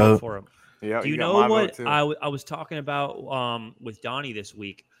got my vote for him. Yeah, do you know what I was talking about with Donnie this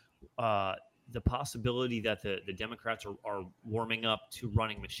week? The possibility that the Democrats are warming up to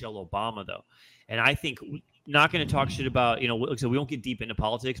running Michelle Obama, though. And I think not going to talk shit about, so we won't get deep into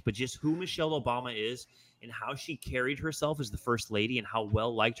politics, but just who Michelle Obama is and how she carried herself as the first lady and how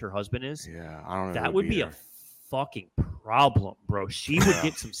well liked her husband is. Yeah, I don't know. That would be a fucking problem, bro. She would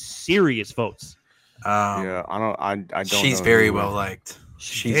get some serious votes. Yeah, I don't. She's very well liked.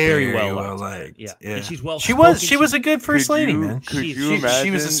 She's very well liked. Yeah. And she's well. She was a good first lady, man. Could you imagine?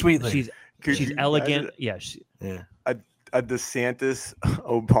 She was a sweet lady. She's elegant. Yeah. A DeSantis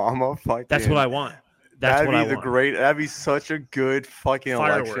Obama fight. That's what I want. That'd be such a good fucking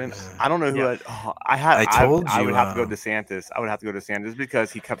election. I don't know who I would have to go DeSantis. I would have to go DeSantis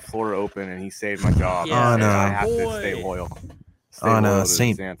because he kept Florida open and he saved my job. Yeah. And I have to stay loyal. On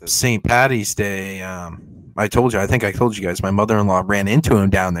St. Patty's Day, I told you. I think I told you guys. My mother-in-law ran into him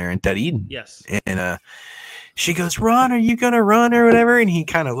down there in Dunedin. Yes. And she goes, "Ron, are you gonna run or whatever?" And he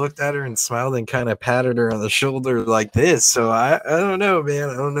kind of looked at her and smiled and kind of patted her on the shoulder like this. So I don't know, man.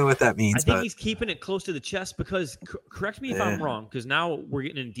 I don't know what that means. I think he's keeping it close to the chest because, correct me if I'm wrong, because now we're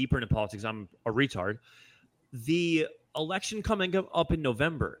getting in deeper into politics. I'm a retard. The election coming up in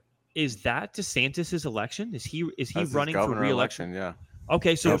November, is that DeSantis' election? Is he running for re-election? Yeah.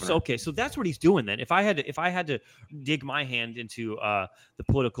 Okay, so Governor. so that's what he's doing then. If I had to dig my hand into the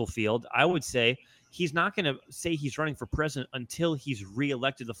political field, I would say he's not going to say he's running for president until he's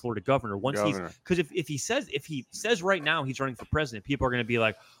reelected the Florida governor. Because if he says right now he's running for president, people are going to be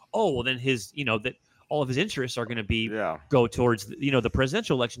like, oh, well then his that all of his interests are going to be go towards the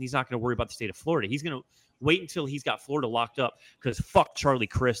presidential election. He's not going to worry about the state of Florida. He's going to wait until he's got Florida locked up because fuck Charlie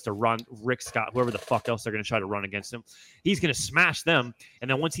Crist or Rick Scott, whoever the fuck else they're going to try to run against him. He's going to smash them. And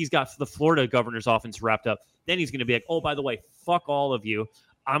then once he's got the Florida governor's office wrapped up, then he's going to be like, oh, by the way, fuck all of you.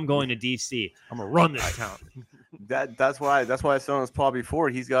 I'm going to D.C. I'm going to run this town. That's why I said on this pod before.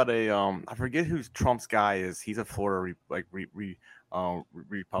 He's got a I forget who Trump's guy is. He's a Florida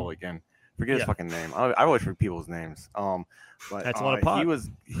Republican. Forget his fucking name. I always forget people's names. But that's a lot of pot. He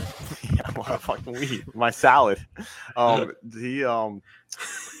was a lot of fucking weed. My salad. He had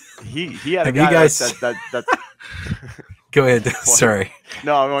a guy that Go ahead. Sorry.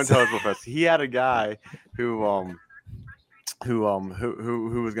 No, I'm going to tell this real fast. He had a guy who was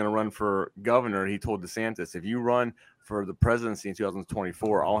going to run for governor. He told DeSantis, if you run for the presidency in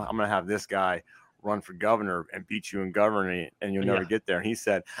 2024, I'm going to have this guy run for governor and beat you in governing, and you'll never get there. And he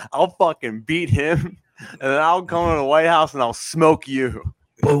said, I'll fucking beat him, and then I'll come to the White House and I'll smoke you.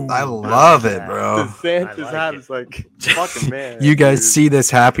 Boom. I love it, bro. DeSantis had is like fucking man. You guys see this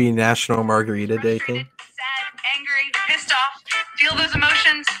happy National Margarita Day thing? Sad, angry, pissed off. Feel those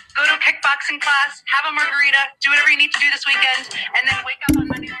emotions. Go to a kickboxing class. Have a margarita. Do whatever you need to do this weekend, and then wake up on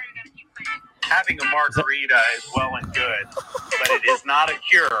Monday morning and keep playing. Having a margarita is well and good, but it is not a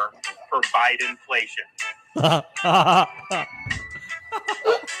cure for Bidenflation.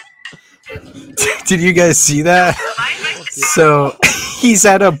 Did you guys see that? So he's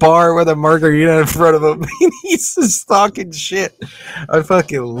at a bar with a margarita in front of him. He's just talking shit. I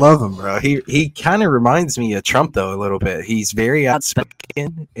fucking love him, bro. He kind of reminds me of Trump though a little bit. He's very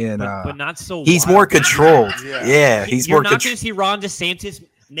outspoken and but not so. He's more controlled. Yeah, he's You're more. Not going to see Ron DeSantis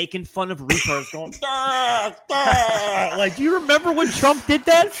making fun of retards going like, do you remember when Trump did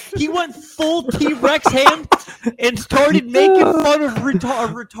that? He went full T-Rex hand and started making fun of a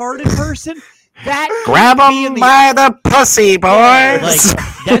retarded person. That grab him by the pussy, boys.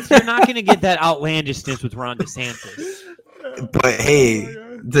 Like you're not going to get that outlandishness with Ron DeSantis. But hey,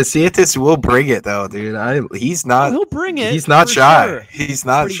 DeSantis will bring it though, dude. He's not. He'll bring it. He's not shy. Sure. He's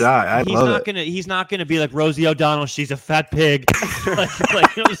not shy. I love it. He's not gonna be like Rosie O'Donnell. She's a fat pig. like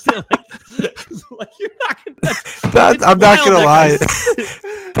you know what I'm saying? Like you're not gonna. I'm not gonna lie.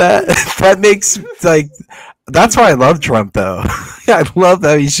 that makes that's why I love Trump though. I love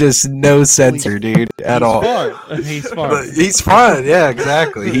that he's just no censor, dude, at all. He's fun. He's fun. Yeah,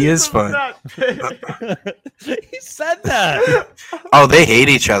 exactly. He is fun. He said that. Oh, they hate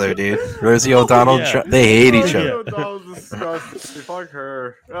each other, dude. Rosie O'Donnell, they hate each other. Fuck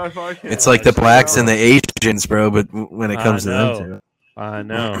her. It's like the blacks and the Asians, bro. But when it comes to them two, I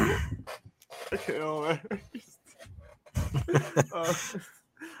know.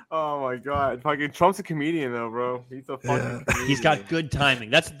 Oh my god! Fucking Trump's a comedian though, bro. He's a fucking. Comedian. He's got good timing.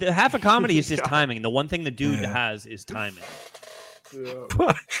 That's half of comedy is his timing. The one thing the dude has is timing.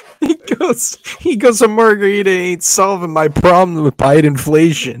 Yeah. He goes, a margarita ain't solving my problem with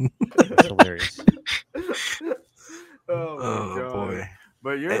Bidenflation. That's hilarious. Oh my god. Boy.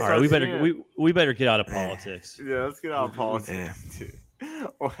 But you're all right. We better get out of politics. Yeah, let's get out of politics. Yeah.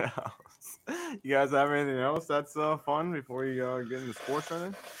 What else? You guys have anything else that's fun before you get into sports or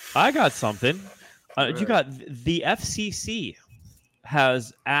anything? I got something. You got the FCC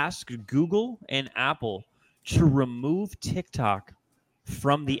has asked Google and Apple to remove TikTok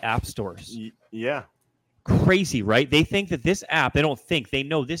from the app stores. Yeah. Crazy, right? They think that this app, they don't think, they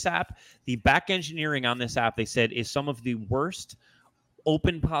know this app, the back engineering on this app, they said, is some of the worst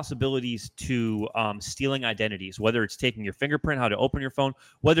open possibilities to stealing identities, whether it's taking your fingerprint, how to open your phone,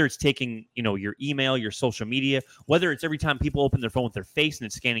 whether it's taking, your email, your social media, whether it's every time people open their phone with their face and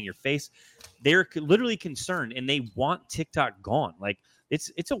it's scanning your face. They're literally concerned and they want TikTok gone. Like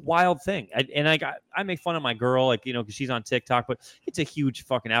it's a wild thing. I make fun of my girl, because she's on TikTok, but it's a huge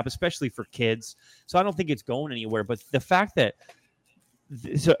fucking app, especially for kids. So I don't think it's going anywhere. But the fact that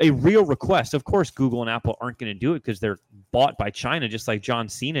so a real request, of course, Google and Apple aren't going to do it because they're bought by China, just like John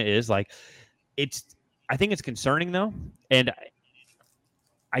Cena is. I think it's concerning though, and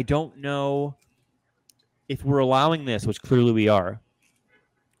I don't know if we're allowing this, which clearly we are.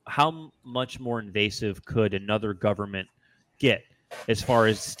 How much more invasive could another government get as far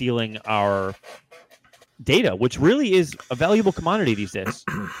as stealing our data, which really is a valuable commodity these days?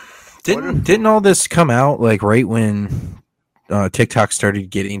 Didn't all this come out right when TikTok started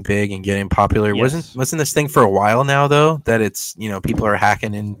getting big and getting popular. Yes. Wasn't this thing for a while now though that it's people are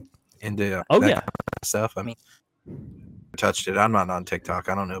hacking into Oh that yeah, kind of stuff? I mean, I touched it. I'm not on TikTok.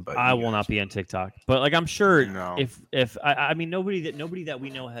 I don't know, but I will not be on TikTok. But like I'm sure No. if I mean nobody that we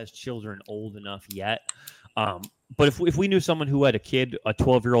know has children old enough yet. But if we knew someone who had a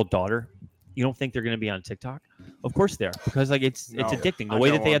 12-year-old daughter, you don't think they're going to be on TikTok? Of course they are, because like it's No, addicting. The I way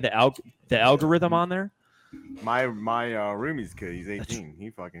know that they have the algorithm on there. My roomie's kid, he's 18.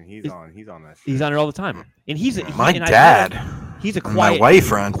 He's on that shit. He's on it all the time, and he's my and I dad, know he's a and quiet. my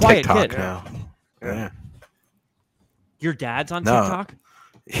wife are on quiet TikTok kid. now. Yeah. Your dad's on No. TikTok.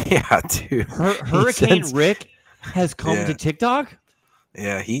 Yeah, dude. Hurricane sends- Rick has come Yeah. to TikTok.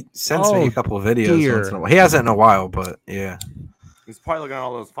 Yeah, he sends me Oh, a couple of videos dear. once in a while. He hasn't in a while, but yeah. He's probably looking at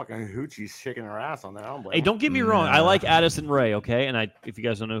all those fucking hoochies shaking their ass on there. I don't blame Hey, him. don't get me wrong. I Nah. like Addison Rae, okay, and if you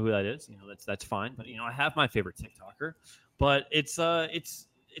guys don't know who that is, that's fine. But I have my favorite TikToker, but it's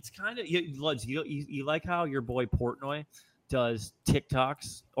kind of Luds, you like how your boy Portnoy does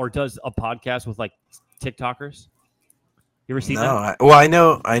TikToks or does a podcast with like TikTokers. You ever seen that?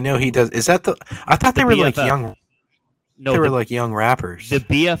 I know he does. Is that I thought they were like BFF. young. No, They were like young rappers. the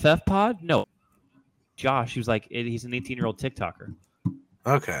BFF pod. No, Josh. He was like he's an 18-year-old TikToker.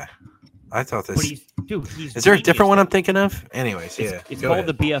 Okay, I thought But this. he's Is there a genius, different one though. I'm thinking of? Anyways, yeah. It's go called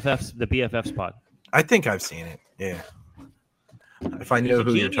ahead. the BFFs pod. I think I've seen it. Yeah. If I He's know a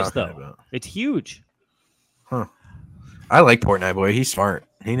who you're genius, talking though. about. It's huge. I like Portnoy boy. He's smart.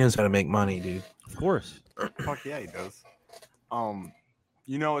 He knows how to make money, dude. Of course. Fuck yeah, he does.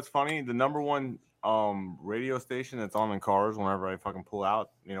 It's funny. The number one radio station that's on in cars whenever I fucking pull out,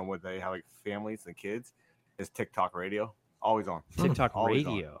 when they have like families and kids, is TikTok radio. Always on. TikTok Always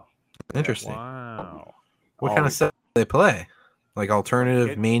on. radio. Interesting. Wow. What kind of Always. stuff do they play? Like alternative,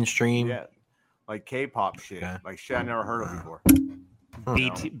 It- mainstream? Yeah, like K-pop shit, Okay. like shit I never heard of before.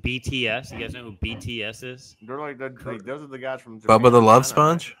 BTS. You guys know who BTS is? They're like those are the guys from Bubba Japan, the Love China, right?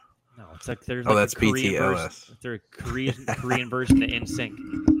 Sponge? No, it's like there's Oh, like that's a Korean BTOS. version. They're a Korean version of NSYNC,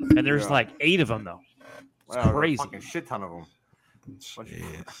 and there's Yeah. like 8 of them though. It's Wow, there's a crazy. fucking shit ton of them.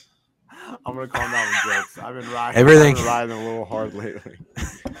 Jeez. I'm gonna calm down with jokes. I've been riding. Everything- I've been riding a little hard lately.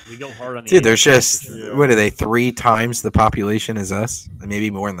 We go hard on the Dude, there's Asians, just, for sure. what are they, 3 times the population as us? Maybe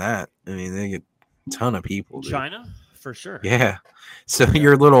more than that. I mean, they get a ton of people. Dude. China for sure. Yeah. So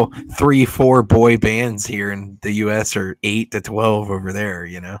your little 3-4 boy bands here in the U.S. are 8 to 12 over there,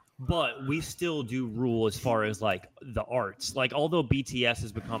 But we still do rule as far as like the arts. Like although BTS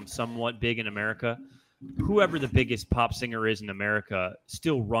has become somewhat big in America, whoever the biggest pop singer is in America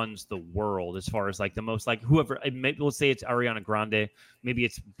still runs the world as far as like the most like whoever maybe let's say it's Ariana Grande, maybe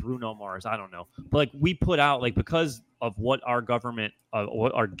it's Bruno Mars, I don't know. But like we put out like because of what our government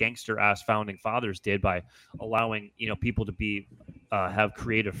what our gangster ass founding fathers did by allowing people to be have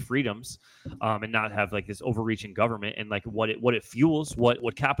creative freedoms and not have like this overreaching government and like what it fuels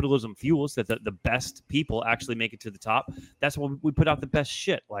what capitalism fuels that the best people actually make it to the top. That's when we put out the best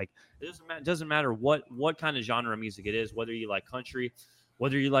shit. Like it doesn't matter what kind of genre of music it is, whether you like country,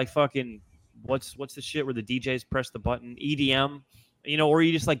 whether you like fucking what's the shit where the DJs press the button, EDM, or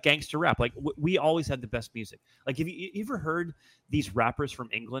you just like gangster rap. Like we always had the best music. Like have you ever heard these rappers from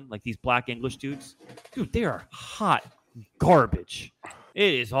England, like these black English dudes? Dude, they are hot garbage.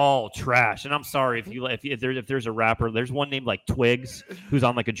 It is all trash. And I'm sorry if there's a rapper, there's one named like Twigs who's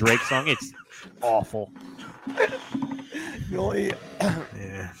on like a Drake song. It's awful. The only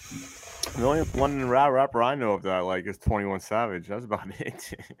Yeah. London rapper I know of that I like is 21 Savage. That's about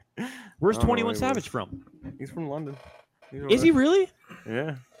it. Where's I don't know 21 where he Savage was. from? He's from London. Is he really?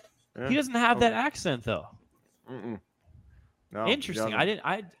 Yeah. He doesn't have that accent though. Mm-mm. No, Interesting. he I doesn't.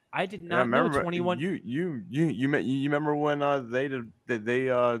 did Yeah, not know remember 21. You remember when they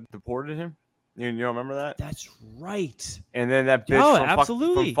deported him? You remember that? That's right. And then that bitch Oh, from,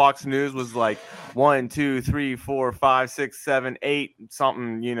 absolutely. from Fox News was like 1, 2, 3, 4, 5, 6, 7, 8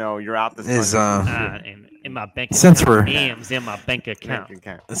 something. You're out this Is In my bank Since account. we're- Names in my bank account.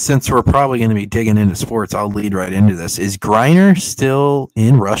 since we're probably going to be digging into sports, I'll lead right into this. Is Griner still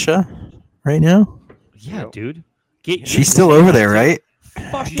in Russia right now? Yeah, Yep. dude. She's still over there, right?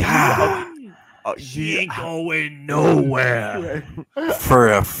 Fuck God. She ain't going nowhere.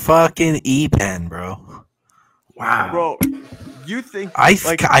 For a fucking E-pen, bro. Wow. Bro, you think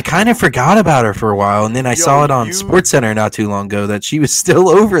I kind of forgot about her for a while, and then I saw it on you- SportsCenter not too long ago that she was still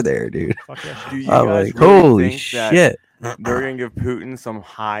over there, dude. Fuck that do shit. you I'm guys like, really holy think that shit. they're gonna give Putin some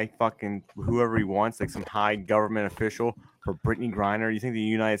high fucking whoever he wants, like some high government official for Brittany Griner? You think the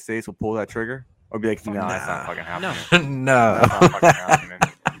United States will pull that trigger? Or be like, no, that's not fucking happening. No. No. That's not fucking happening.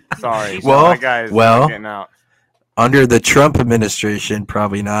 Sorry. Well- my guys well, getting out. Under the Trump administration,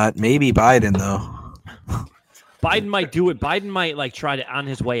 probably not. Maybe Biden though. Biden might do it. Biden might like try to on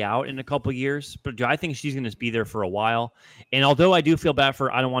his way out in a couple years, but I think she's going to be there for a while. And although I do feel bad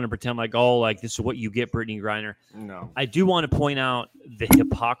for, I don't want to pretend like, oh, like this is what you get, Brittany Griner. No. I do want to point out the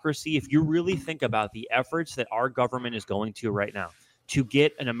hypocrisy. If you really think about the efforts that our government is going to right now to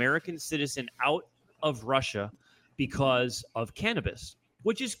get an American citizen out of Russia because of cannabis,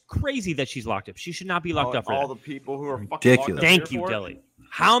 which is crazy that she's locked up. She should not be locked up for all that. the people who are fucking Ridiculous. Thank you, Deli.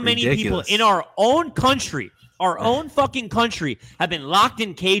 How many Ridiculous. people in our own country, our own fucking country, have been locked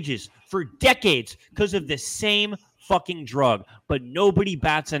in cages for decades because of the same fucking drug, but nobody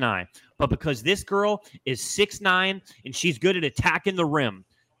bats an eye. But because this girl is 6'9" and she's good at attacking the rim,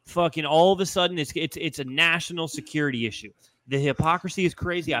 fucking all of a sudden it's a national security issue. The hypocrisy is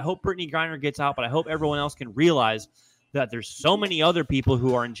crazy. I hope Brittany Griner gets out, but I hope everyone else can realize that there's so many other people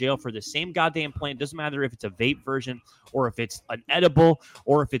who are in jail for the same goddamn plant. Doesn't matter if it's a vape version or if it's an edible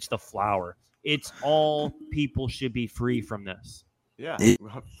or if it's the flower. It's all people should be free from this. Yeah.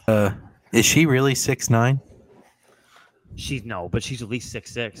 Is she really 6'9"? But she's at least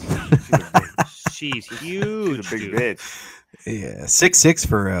 6'6". She's huge. She's a big dude. bitch. Yeah, 6'6"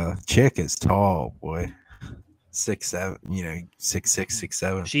 for a chick is tall, boy. 6'7", 6'6",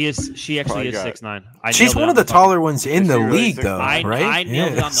 6'7". She actually is God. 6'9". She's one of the taller ones in Is the she really league, 6'9"? though, I right?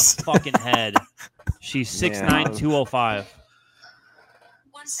 nailed it on Yes. the fucking head. She's 6'9", Yeah. 205.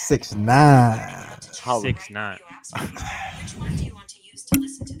 6'9". How- 6'9". Which one do you want to use to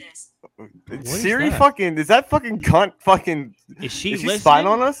listen to this? is Siri that? fucking is that fucking cunt fucking Is she is she listening? spying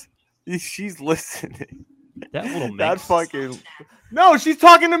on us? She's listening. That little That mix. fucking No, she's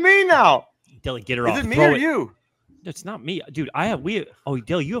talking to me now. Dilly, get her Is off. it me Throw or it. you? It's not me, dude.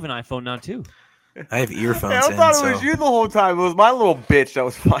 Dilly, you have an iPhone now too. I have earphones Hey, I in, thought it so was you the whole time. It was my little bitch that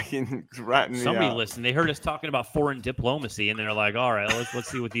was fucking ratting me Somebody out. listened. They heard us talking about foreign diplomacy, and they're like, "All right, let's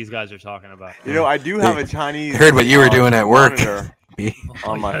see what these guys are talking about." You know, I do have a Chinese. I heard what you were doing at work. monitor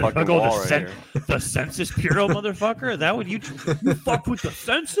on my Yeah, fucking go wall the, right here. the Census Bureau, motherfucker. Is that what you fuck with the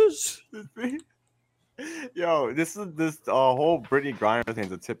census? Yo, this whole Brittany Griner thing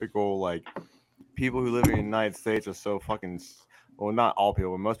is a typical like people who live in the United States are so fucking. Well, not all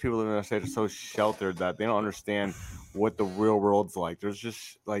people, but most people living in the States are so sheltered that they don't understand what the real world's like. There's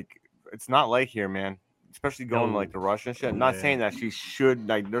just like it's not like here, man. Especially going No. like the Russian shit. Not saying that she should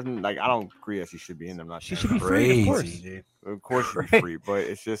like. There's like I don't agree that she should be in them. Not She saying should be that. free, of course. crazy, dude. Of course she'd be free, but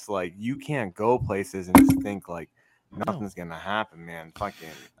it's just like you can't go places and just think like nothing's gonna happen, man. Fucking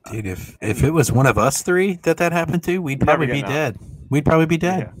Dude, if it was one of us three that happened to, we'd Never probably be getting out. dead. We'd probably be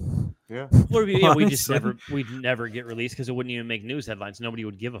dead. yeah. Or Honestly. we'd never get released because it wouldn't even make news headlines. Nobody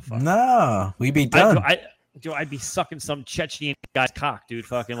would give a fuck. No, we'd be done. I'd be sucking some Chechen guy's cock, dude.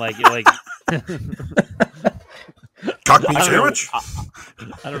 Fucking like Cock meat I don't know. sandwich?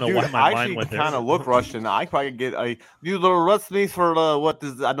 I don't know Dude, why my I mind actually went there. kind of look Russian. I probably get a. You arrest me for what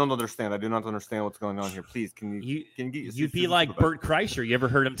is? I don't understand. I do not understand what's going on here. Please, can you get your You'd be sisters like to the back? Bert Kreischer. You ever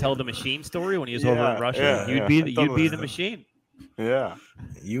heard him tell the machine story when he was over Yeah, in Russia? yeah, you'd yeah. be I you'd totally be the know. machine. Yeah,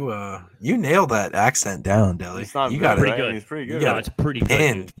 You nailed that accent down, Deli. it's not You bad, got pretty right? good. It's pretty You good. got Yeah, right? it's pretty good.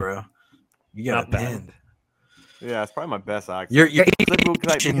 pinned, dude. bro. You got Not it bad. pinned. Yeah, it's probably my best accent. Your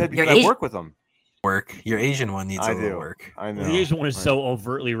Because I work with them. work. Your Asian one needs I a little do. work. I know. The Asian one is I so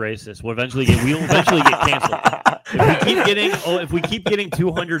overtly racist. We'll eventually get canceled. If we keep getting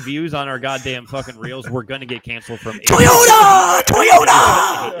 200 views on our goddamn fucking reels, we're gonna get canceled from Toyota!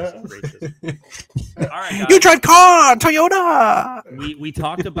 Toyota! All right, guys. You drive car, Toyota. We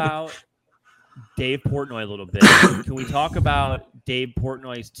talked about Dave Portnoy a little bit. Can we talk about Dave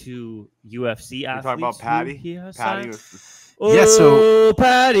Portnoy's two UFC athletes? talk about who Patty? he has Patty signed? was. Yeah, so- Oh,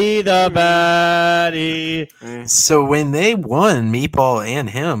 Patty the Batty. So when they won, Meatball and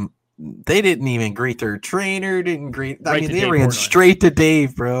him, they didn't even greet their trainer. Didn't greet. I Right mean, to they Dave ran Portnoy. straight to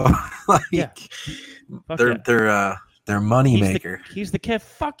Dave, bro. Like Yeah. Fuck their yeah. their money He's maker. He's the cat.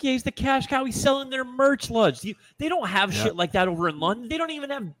 Fuck yeah, he's the cash cow. He's selling their merch, Luds. They don't have Yeah. shit like that over in London. They don't even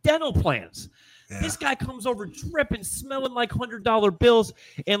have dental plans. Yeah. This guy comes over dripping, smelling like $100 bills,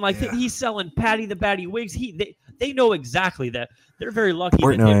 and like Yeah. he's selling Patty the Batty wigs. They know exactly that. They're very lucky that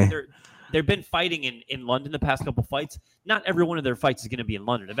Portnoy. they've been fighting in London the past couple fights. Not every one of their fights is going to be in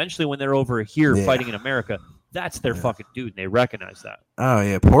London. Eventually, when they're over here Yeah. fighting in America, that's their Yeah. fucking dude, and they recognize that. Oh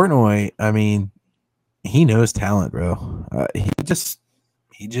yeah, Portnoy. I mean, he knows talent, bro.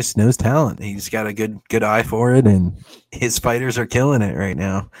 He just knows talent. He's got a good eye for it, and his fighters are killing it right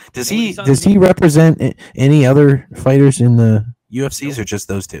now. Does he represent any other fighters in the UFCs or just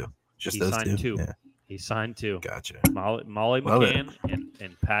those two? Just He those signed two. two. Yeah, He signed two. gotcha. Molly Love it. McCann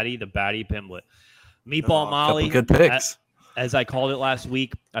and Patty the Batty Pimblett. Meatball Oh, Molly. Couple good picks. As I called it last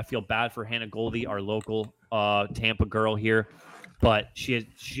week, I feel bad for Hannah Goldie, our local Tampa girl here, but she has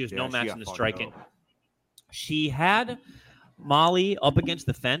no Yeah, she match got in the fucked striking. up. She had Molly up against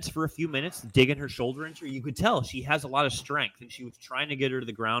the fence for a few minutes, digging her shoulder into her. You could tell she has a lot of strength, and she was trying to get her to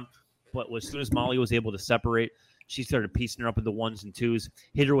the ground. But as soon as Molly was able to separate, she started piecing her up in the ones and twos,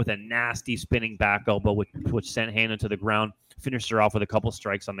 hit her with a nasty spinning back elbow, which sent Hannah to the ground, finished her off with a couple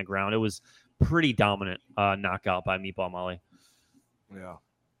strikes on the ground. It was pretty dominant knockout by Meatball Molly. Yeah.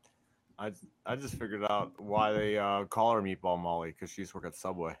 I just figured out why they call her Meatball Molly, because she used to work at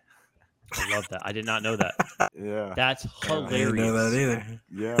Subway. I love that. I did not know that. Yeah. That's I hilarious. didn't know that either.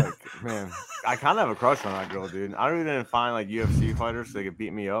 Yeah, man. I kind of have a crush on that girl, dude. I really didn't find like UFC fighters so they could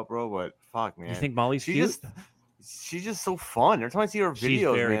beat me up, bro. But fuck, man. You think Molly's she cute? she's just so fun. Every time I see her She's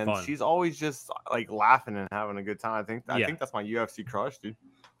videos, very man, fun. she's always just like laughing and having a good time. I Yeah. think that's my UFC crush, dude.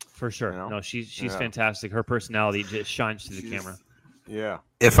 For sure. You know? No, she's Yeah. fantastic. Her personality just shines through the She's- camera. Yeah.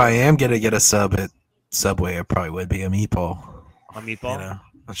 If I am gonna get a sub at Subway, it probably would be a meatball. A meatball? You know,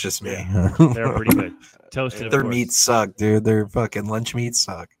 that's just me. They're pretty good. Toasted, of Their course. meats suck, dude. Their fucking lunch meats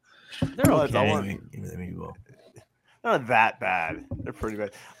suck. They're Well, it's okay. all- Give me the meatball. Not that bad. They're pretty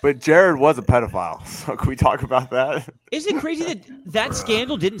bad. But Jared was a pedophile. So can we talk about that? Is it crazy that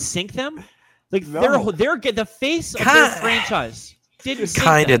scandal didn't sink them? Like No. they're the face of their Ki- franchise didn't sink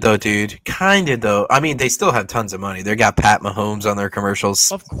Kinda them. though, dude. Kinda though. I mean, they still have tons of money. They got Pat Mahomes on their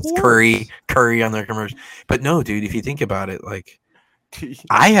commercials. Of course. Curry on their commercials. But no, dude. If you think about it, like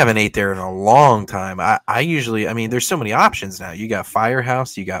I haven't ate there in a long time. I usually, I mean, there's so many options now. You got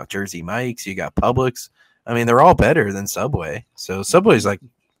Firehouse, you got Jersey Mike's, you got Publix. I mean, they're all better than Subway. So Subway's like,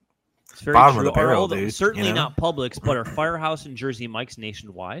 It's very bottom of true. the barrel, Are all the- dude, certainly you know? not Publix, but are Firehouse and Jersey Mike's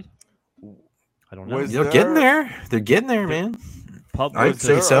nationwide? I don't know. Was they're there- getting there. They're getting there, man. Pub I'd was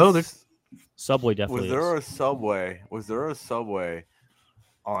say there- so. Subway Was definitely there is. a Subway? Was there a Subway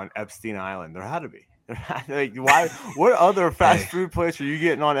on Epstein Island? There had to be. Like, why? What other fast Hey. food place are you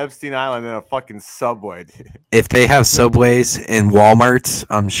getting on Epstein Island than a fucking Subway, dude? If they have Subways and Walmarts,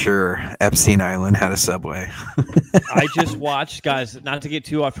 I'm sure Epstein Island had a Subway. I just watched, guys, not to get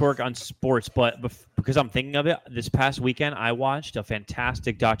too off track on sports, but because I'm thinking of it, this past weekend I watched a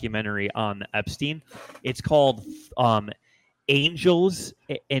fantastic documentary on Epstein. It's called Angels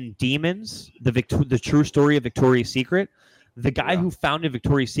and Demons, the true story of Victoria's Secret. The guy who founded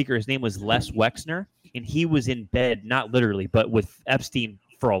Victoria's Secret, his name was Les Wexner, and he was in bed, not literally, but with Epstein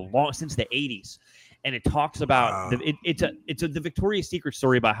since the 80s. And it talks about Wow. it's the Victoria's Secret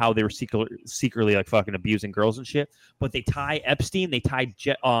story about how they were secretly like fucking abusing girls and shit. But they tie Epstein, they tie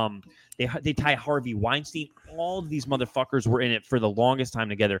they tie Harvey Weinstein. All of these motherfuckers were in it for the longest time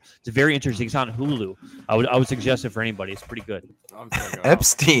together. It's very interesting. It's on Hulu. I would suggest it for anybody. It's pretty good. I'm checking it out.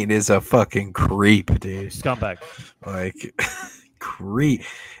 Epstein is a fucking creep, dude. Scumbag. Like creep.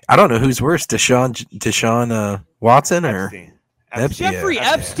 I don't know who's worse, Deshaun Watson or Epstein. Epstein. Jeffrey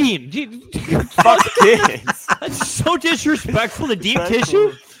Yeah. Epstein. Fuck kids. That's so disrespectful to deep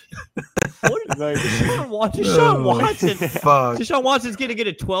tissue. What? Like, Deshaun Watson. Fuck. Deshaun Watson's going to get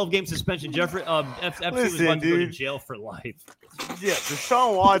a 12-game suspension. Jeffrey Epstein was Listen, about to go to dude. jail for life. yeah,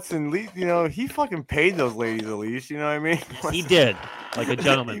 Deshaun Watson, you know, he fucking paid those ladies at least. You know what I mean? He did, like a He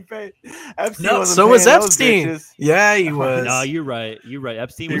gentleman. paid. Epstein No, wasn't so was paying those Epstein. bitches. Yeah, he was. No, you're right. You're right.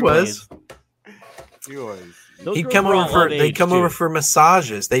 Epstein He was. was. He was. paying. Those He'd girls come were over all for of they age, come too. over for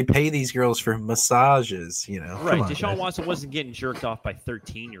massages. They pay these girls for massages, you know. Right. Come on, Deshaun man. Watson wasn't getting jerked off by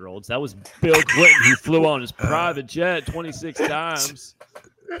 13-year-olds. That was Bill Clinton who flew on his private jet 26 times.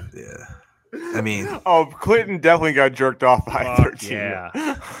 Yeah. I mean, Oh, Clinton definitely got jerked off by Fuck 13. yeah.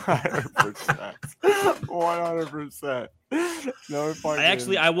 100%. 100%. No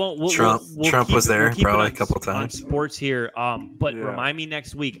fucking. I won't. Trump was there keep it probably on- a couple on times. sports here. But Yeah. remind me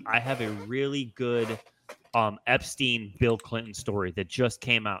next week. I have a really good Epstein Bill Clinton story that just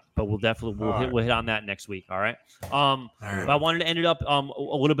came out. But we'll hit on that next week. All right. all But right. I wanted to end it up a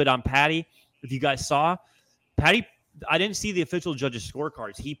little bit on Patty. If you guys saw, Patty, I didn't see the official judges'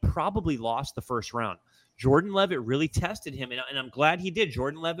 scorecards. He probably lost the first round. Jordan Levitt really tested him, and I'm glad he did.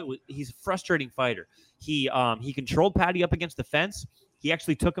 Jordan Levitt, he's a frustrating fighter. He controlled Patty up against the fence. He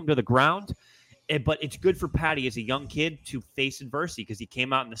actually took him to the ground. But it's good for Patty as a young kid to face adversity because he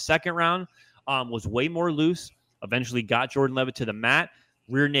came out in the second round, was way more loose, eventually got Jordan Levitt to the mat,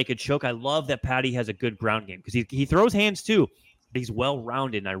 rear naked choke. I love that Patty has a good ground game because he throws hands too, but he's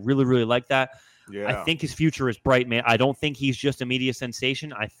well-rounded, and I really, really like that. Yeah. I think his future is bright, man. I don't think he's just a media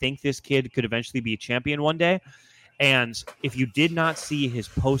sensation. I think this kid could eventually be a champion one day. And if you did not see his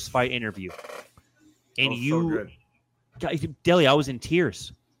post-fight interview, and Oh, so you, good. guys, Deli, I was in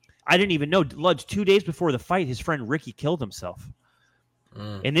tears. I didn't even know. Ludge, 2 days before the fight, his friend Ricky killed himself.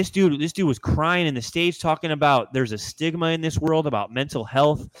 And this dude was crying in the stage, talking about there's a stigma in this world about mental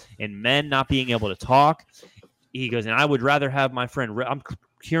health and men not being able to talk. He goes, and I would rather have my friend. I'm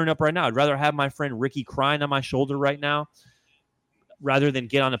tearing up right now. I'd rather have my friend Ricky crying on my shoulder right now, rather than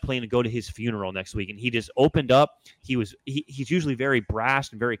get on a plane and go to his funeral next week. And he just opened up. He's usually very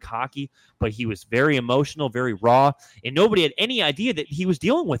brash and very cocky, but he was very emotional, very raw, and nobody had any idea that he was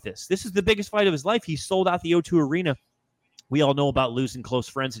dealing with this. This is the biggest fight of his life. He sold out the O2 Arena. We all know about losing close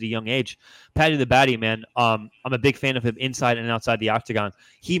friends at a young age. Paddy the Batty, man, I'm a big fan of him inside and outside the octagon.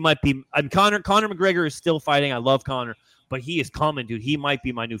 He might be Conor McGregor is still fighting. I love Conor, but he is coming, dude. He might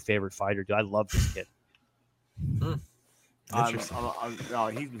be my new favorite fighter, dude. I love this kid. He's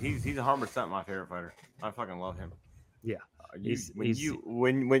 100% my favorite fighter. I fucking love him. Yeah.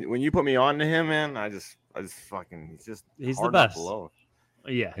 When you put me on to him, man, I just fucking he's hard the not best. to love.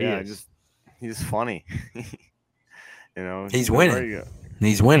 Yeah, he's funny. You know, He's winning.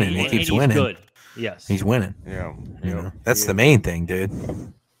 He's winning. He keeps winning. Good. Yes, He's winning. Yeah, You know, that's the main thing, dude.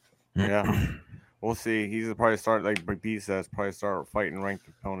 Yeah, we'll see. He's probably start like B says, probably start fighting ranked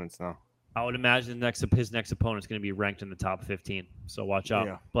opponents now. I would imagine his next opponent is going to be ranked in the top 15. So watch out.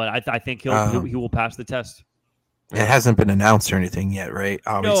 Yeah. But I think he will pass the test. It hasn't been announced or anything yet, right?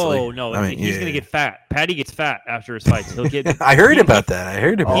 Obviously. No. I mean, He's going to get fat. Paddy gets fat after his fights. He'll get. I heard about that.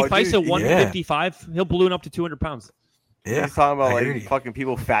 He fights dude, at 155. He'll balloon up to 200 pounds. Yeah, He's talking about I heard like you. fucking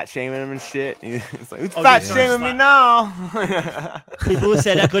people fat shaming him and shit. It's like, who's Oh, fat dude, shaming me now? People who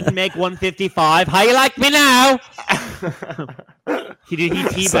said I couldn't make 155. How you like me now? He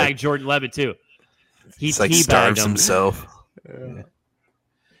teabagged like- Jordan Levitt too. He He's like teabagged starves him. himself.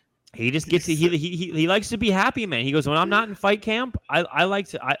 He just gets to, he likes to be happy, man. He goes, when I'm not in fight camp,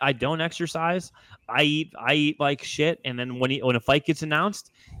 I don't exercise. I eat like shit, and then when a fight gets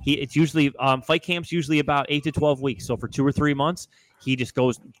announced, it's usually fight camp's usually about 8 to 12 weeks. So for 2 or 3 months, he just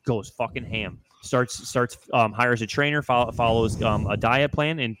goes fucking ham. Starts hires a trainer, follows a diet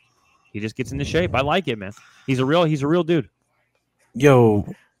plan, and he just gets into shape. I like it, man. He's a real dude. Yo,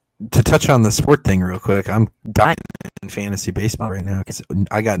 to touch on the sport thing real quick, I'm dying in fantasy baseball right now because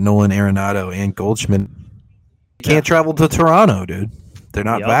I got Nolan Arenado and Goldschmidt. Can't travel to Toronto, dude. They're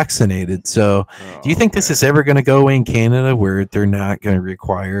not Yep. vaccinated. So, do you think this is ever going to go away in Canada where they're not going to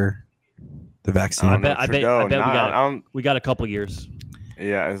require the vaccine? I bet Trudeau, we got a couple years.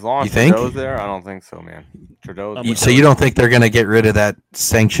 yeah, as long You as think? Trudeau's there, I don't think so, man. Trudeau's So you don't think they're going to get rid of that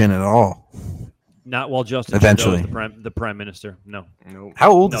sanction at all? Not while Justin Eventually. Trudeau is the prime minister. No. Nope.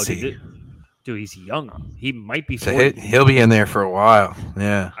 How old No, is he? dude, he's young. He might be So 40. he'll be in there for a while.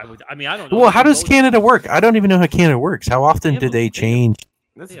 Yeah. I mean, I don't know. Well, how does Canada work? I don't even know how Canada works. How often do they change?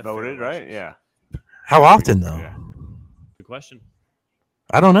 That's Yeah, voted, fair right? Yeah. How often though? Yeah. Good question.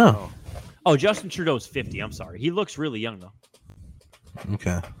 I don't know. Oh, Justin Trudeau's 50. I'm sorry. He looks really young though.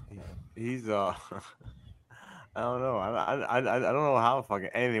 Okay. He's I don't know. I don't know how fucking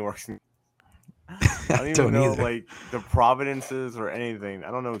anything works. I don't even know either. like the provinces or anything.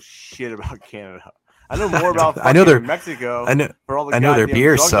 I don't know shit about Canada. I know more about I know fucking their- Mexico. I know. For all the I know their goddamn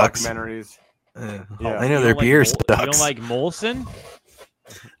beer drug sucks. Documentaries. Yeah. Yeah. I know You their don't like beer You sucks. don't like Molson?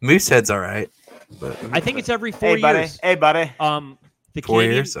 Moosehead's all right. But I think it's every 4 Hey buddy. years. Hey buddy. The 4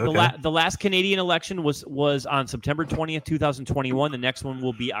 Canadian, years? Okay. the last Canadian election was on September 20th, 2021. The next one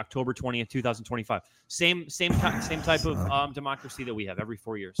will be October 20th, 2025. Same type of democracy that we have every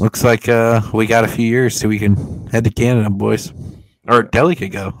 4 years. looks like we got a few years so we can head to Canada, boys. Or Delhi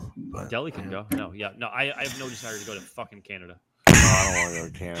could go. Delhi can go. No, I have no desire to go to fucking Canada. No, I don't want to go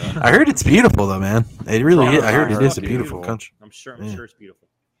to Canada. I heard it's beautiful though, man. It really is. I heard it is a Fucking beautiful beautiful. country. I'm sure Yeah. it's beautiful.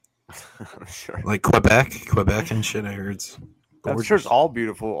 I'm sure. Like Quebec and shit. I heard it's I'm gorgeous. sure it's all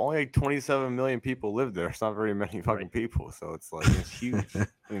beautiful. Only like 27 million people live there. It's not very many fucking Right. people, so it's like it's huge,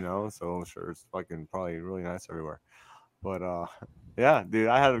 you know. So I'm sure it's fucking probably really nice everywhere. But yeah, dude,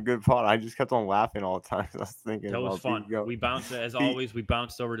 I had a good fun. I just kept on laughing all the time. I was thinking That was about fun. We bounced, as always, we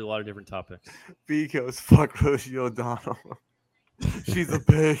bounced over to a lot of different topics. Because fuck Rosie O'Donnell. She's a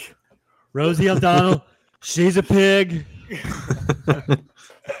pig. Rosie O'Donnell, she's a pig.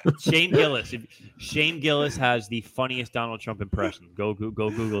 Shane Gillis. Shane Gillis has the funniest Donald Trump impression. Go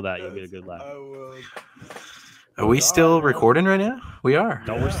Google that. You'll get a good laugh. I will. Are we still recording right now? We are.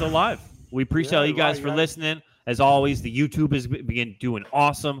 No, we're still live. We appreciate Yeah, you guys live, for guys. listening. As always, the YouTube is begin doing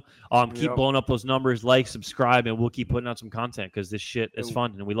awesome. Keep Yep. blowing up those numbers, like, subscribe, and we'll keep putting out some content because this shit is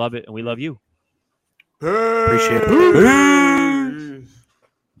fun and we love it and we love you. Appreciate it.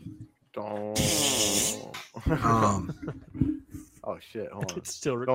 Um, Oh shit! Hold on. It's still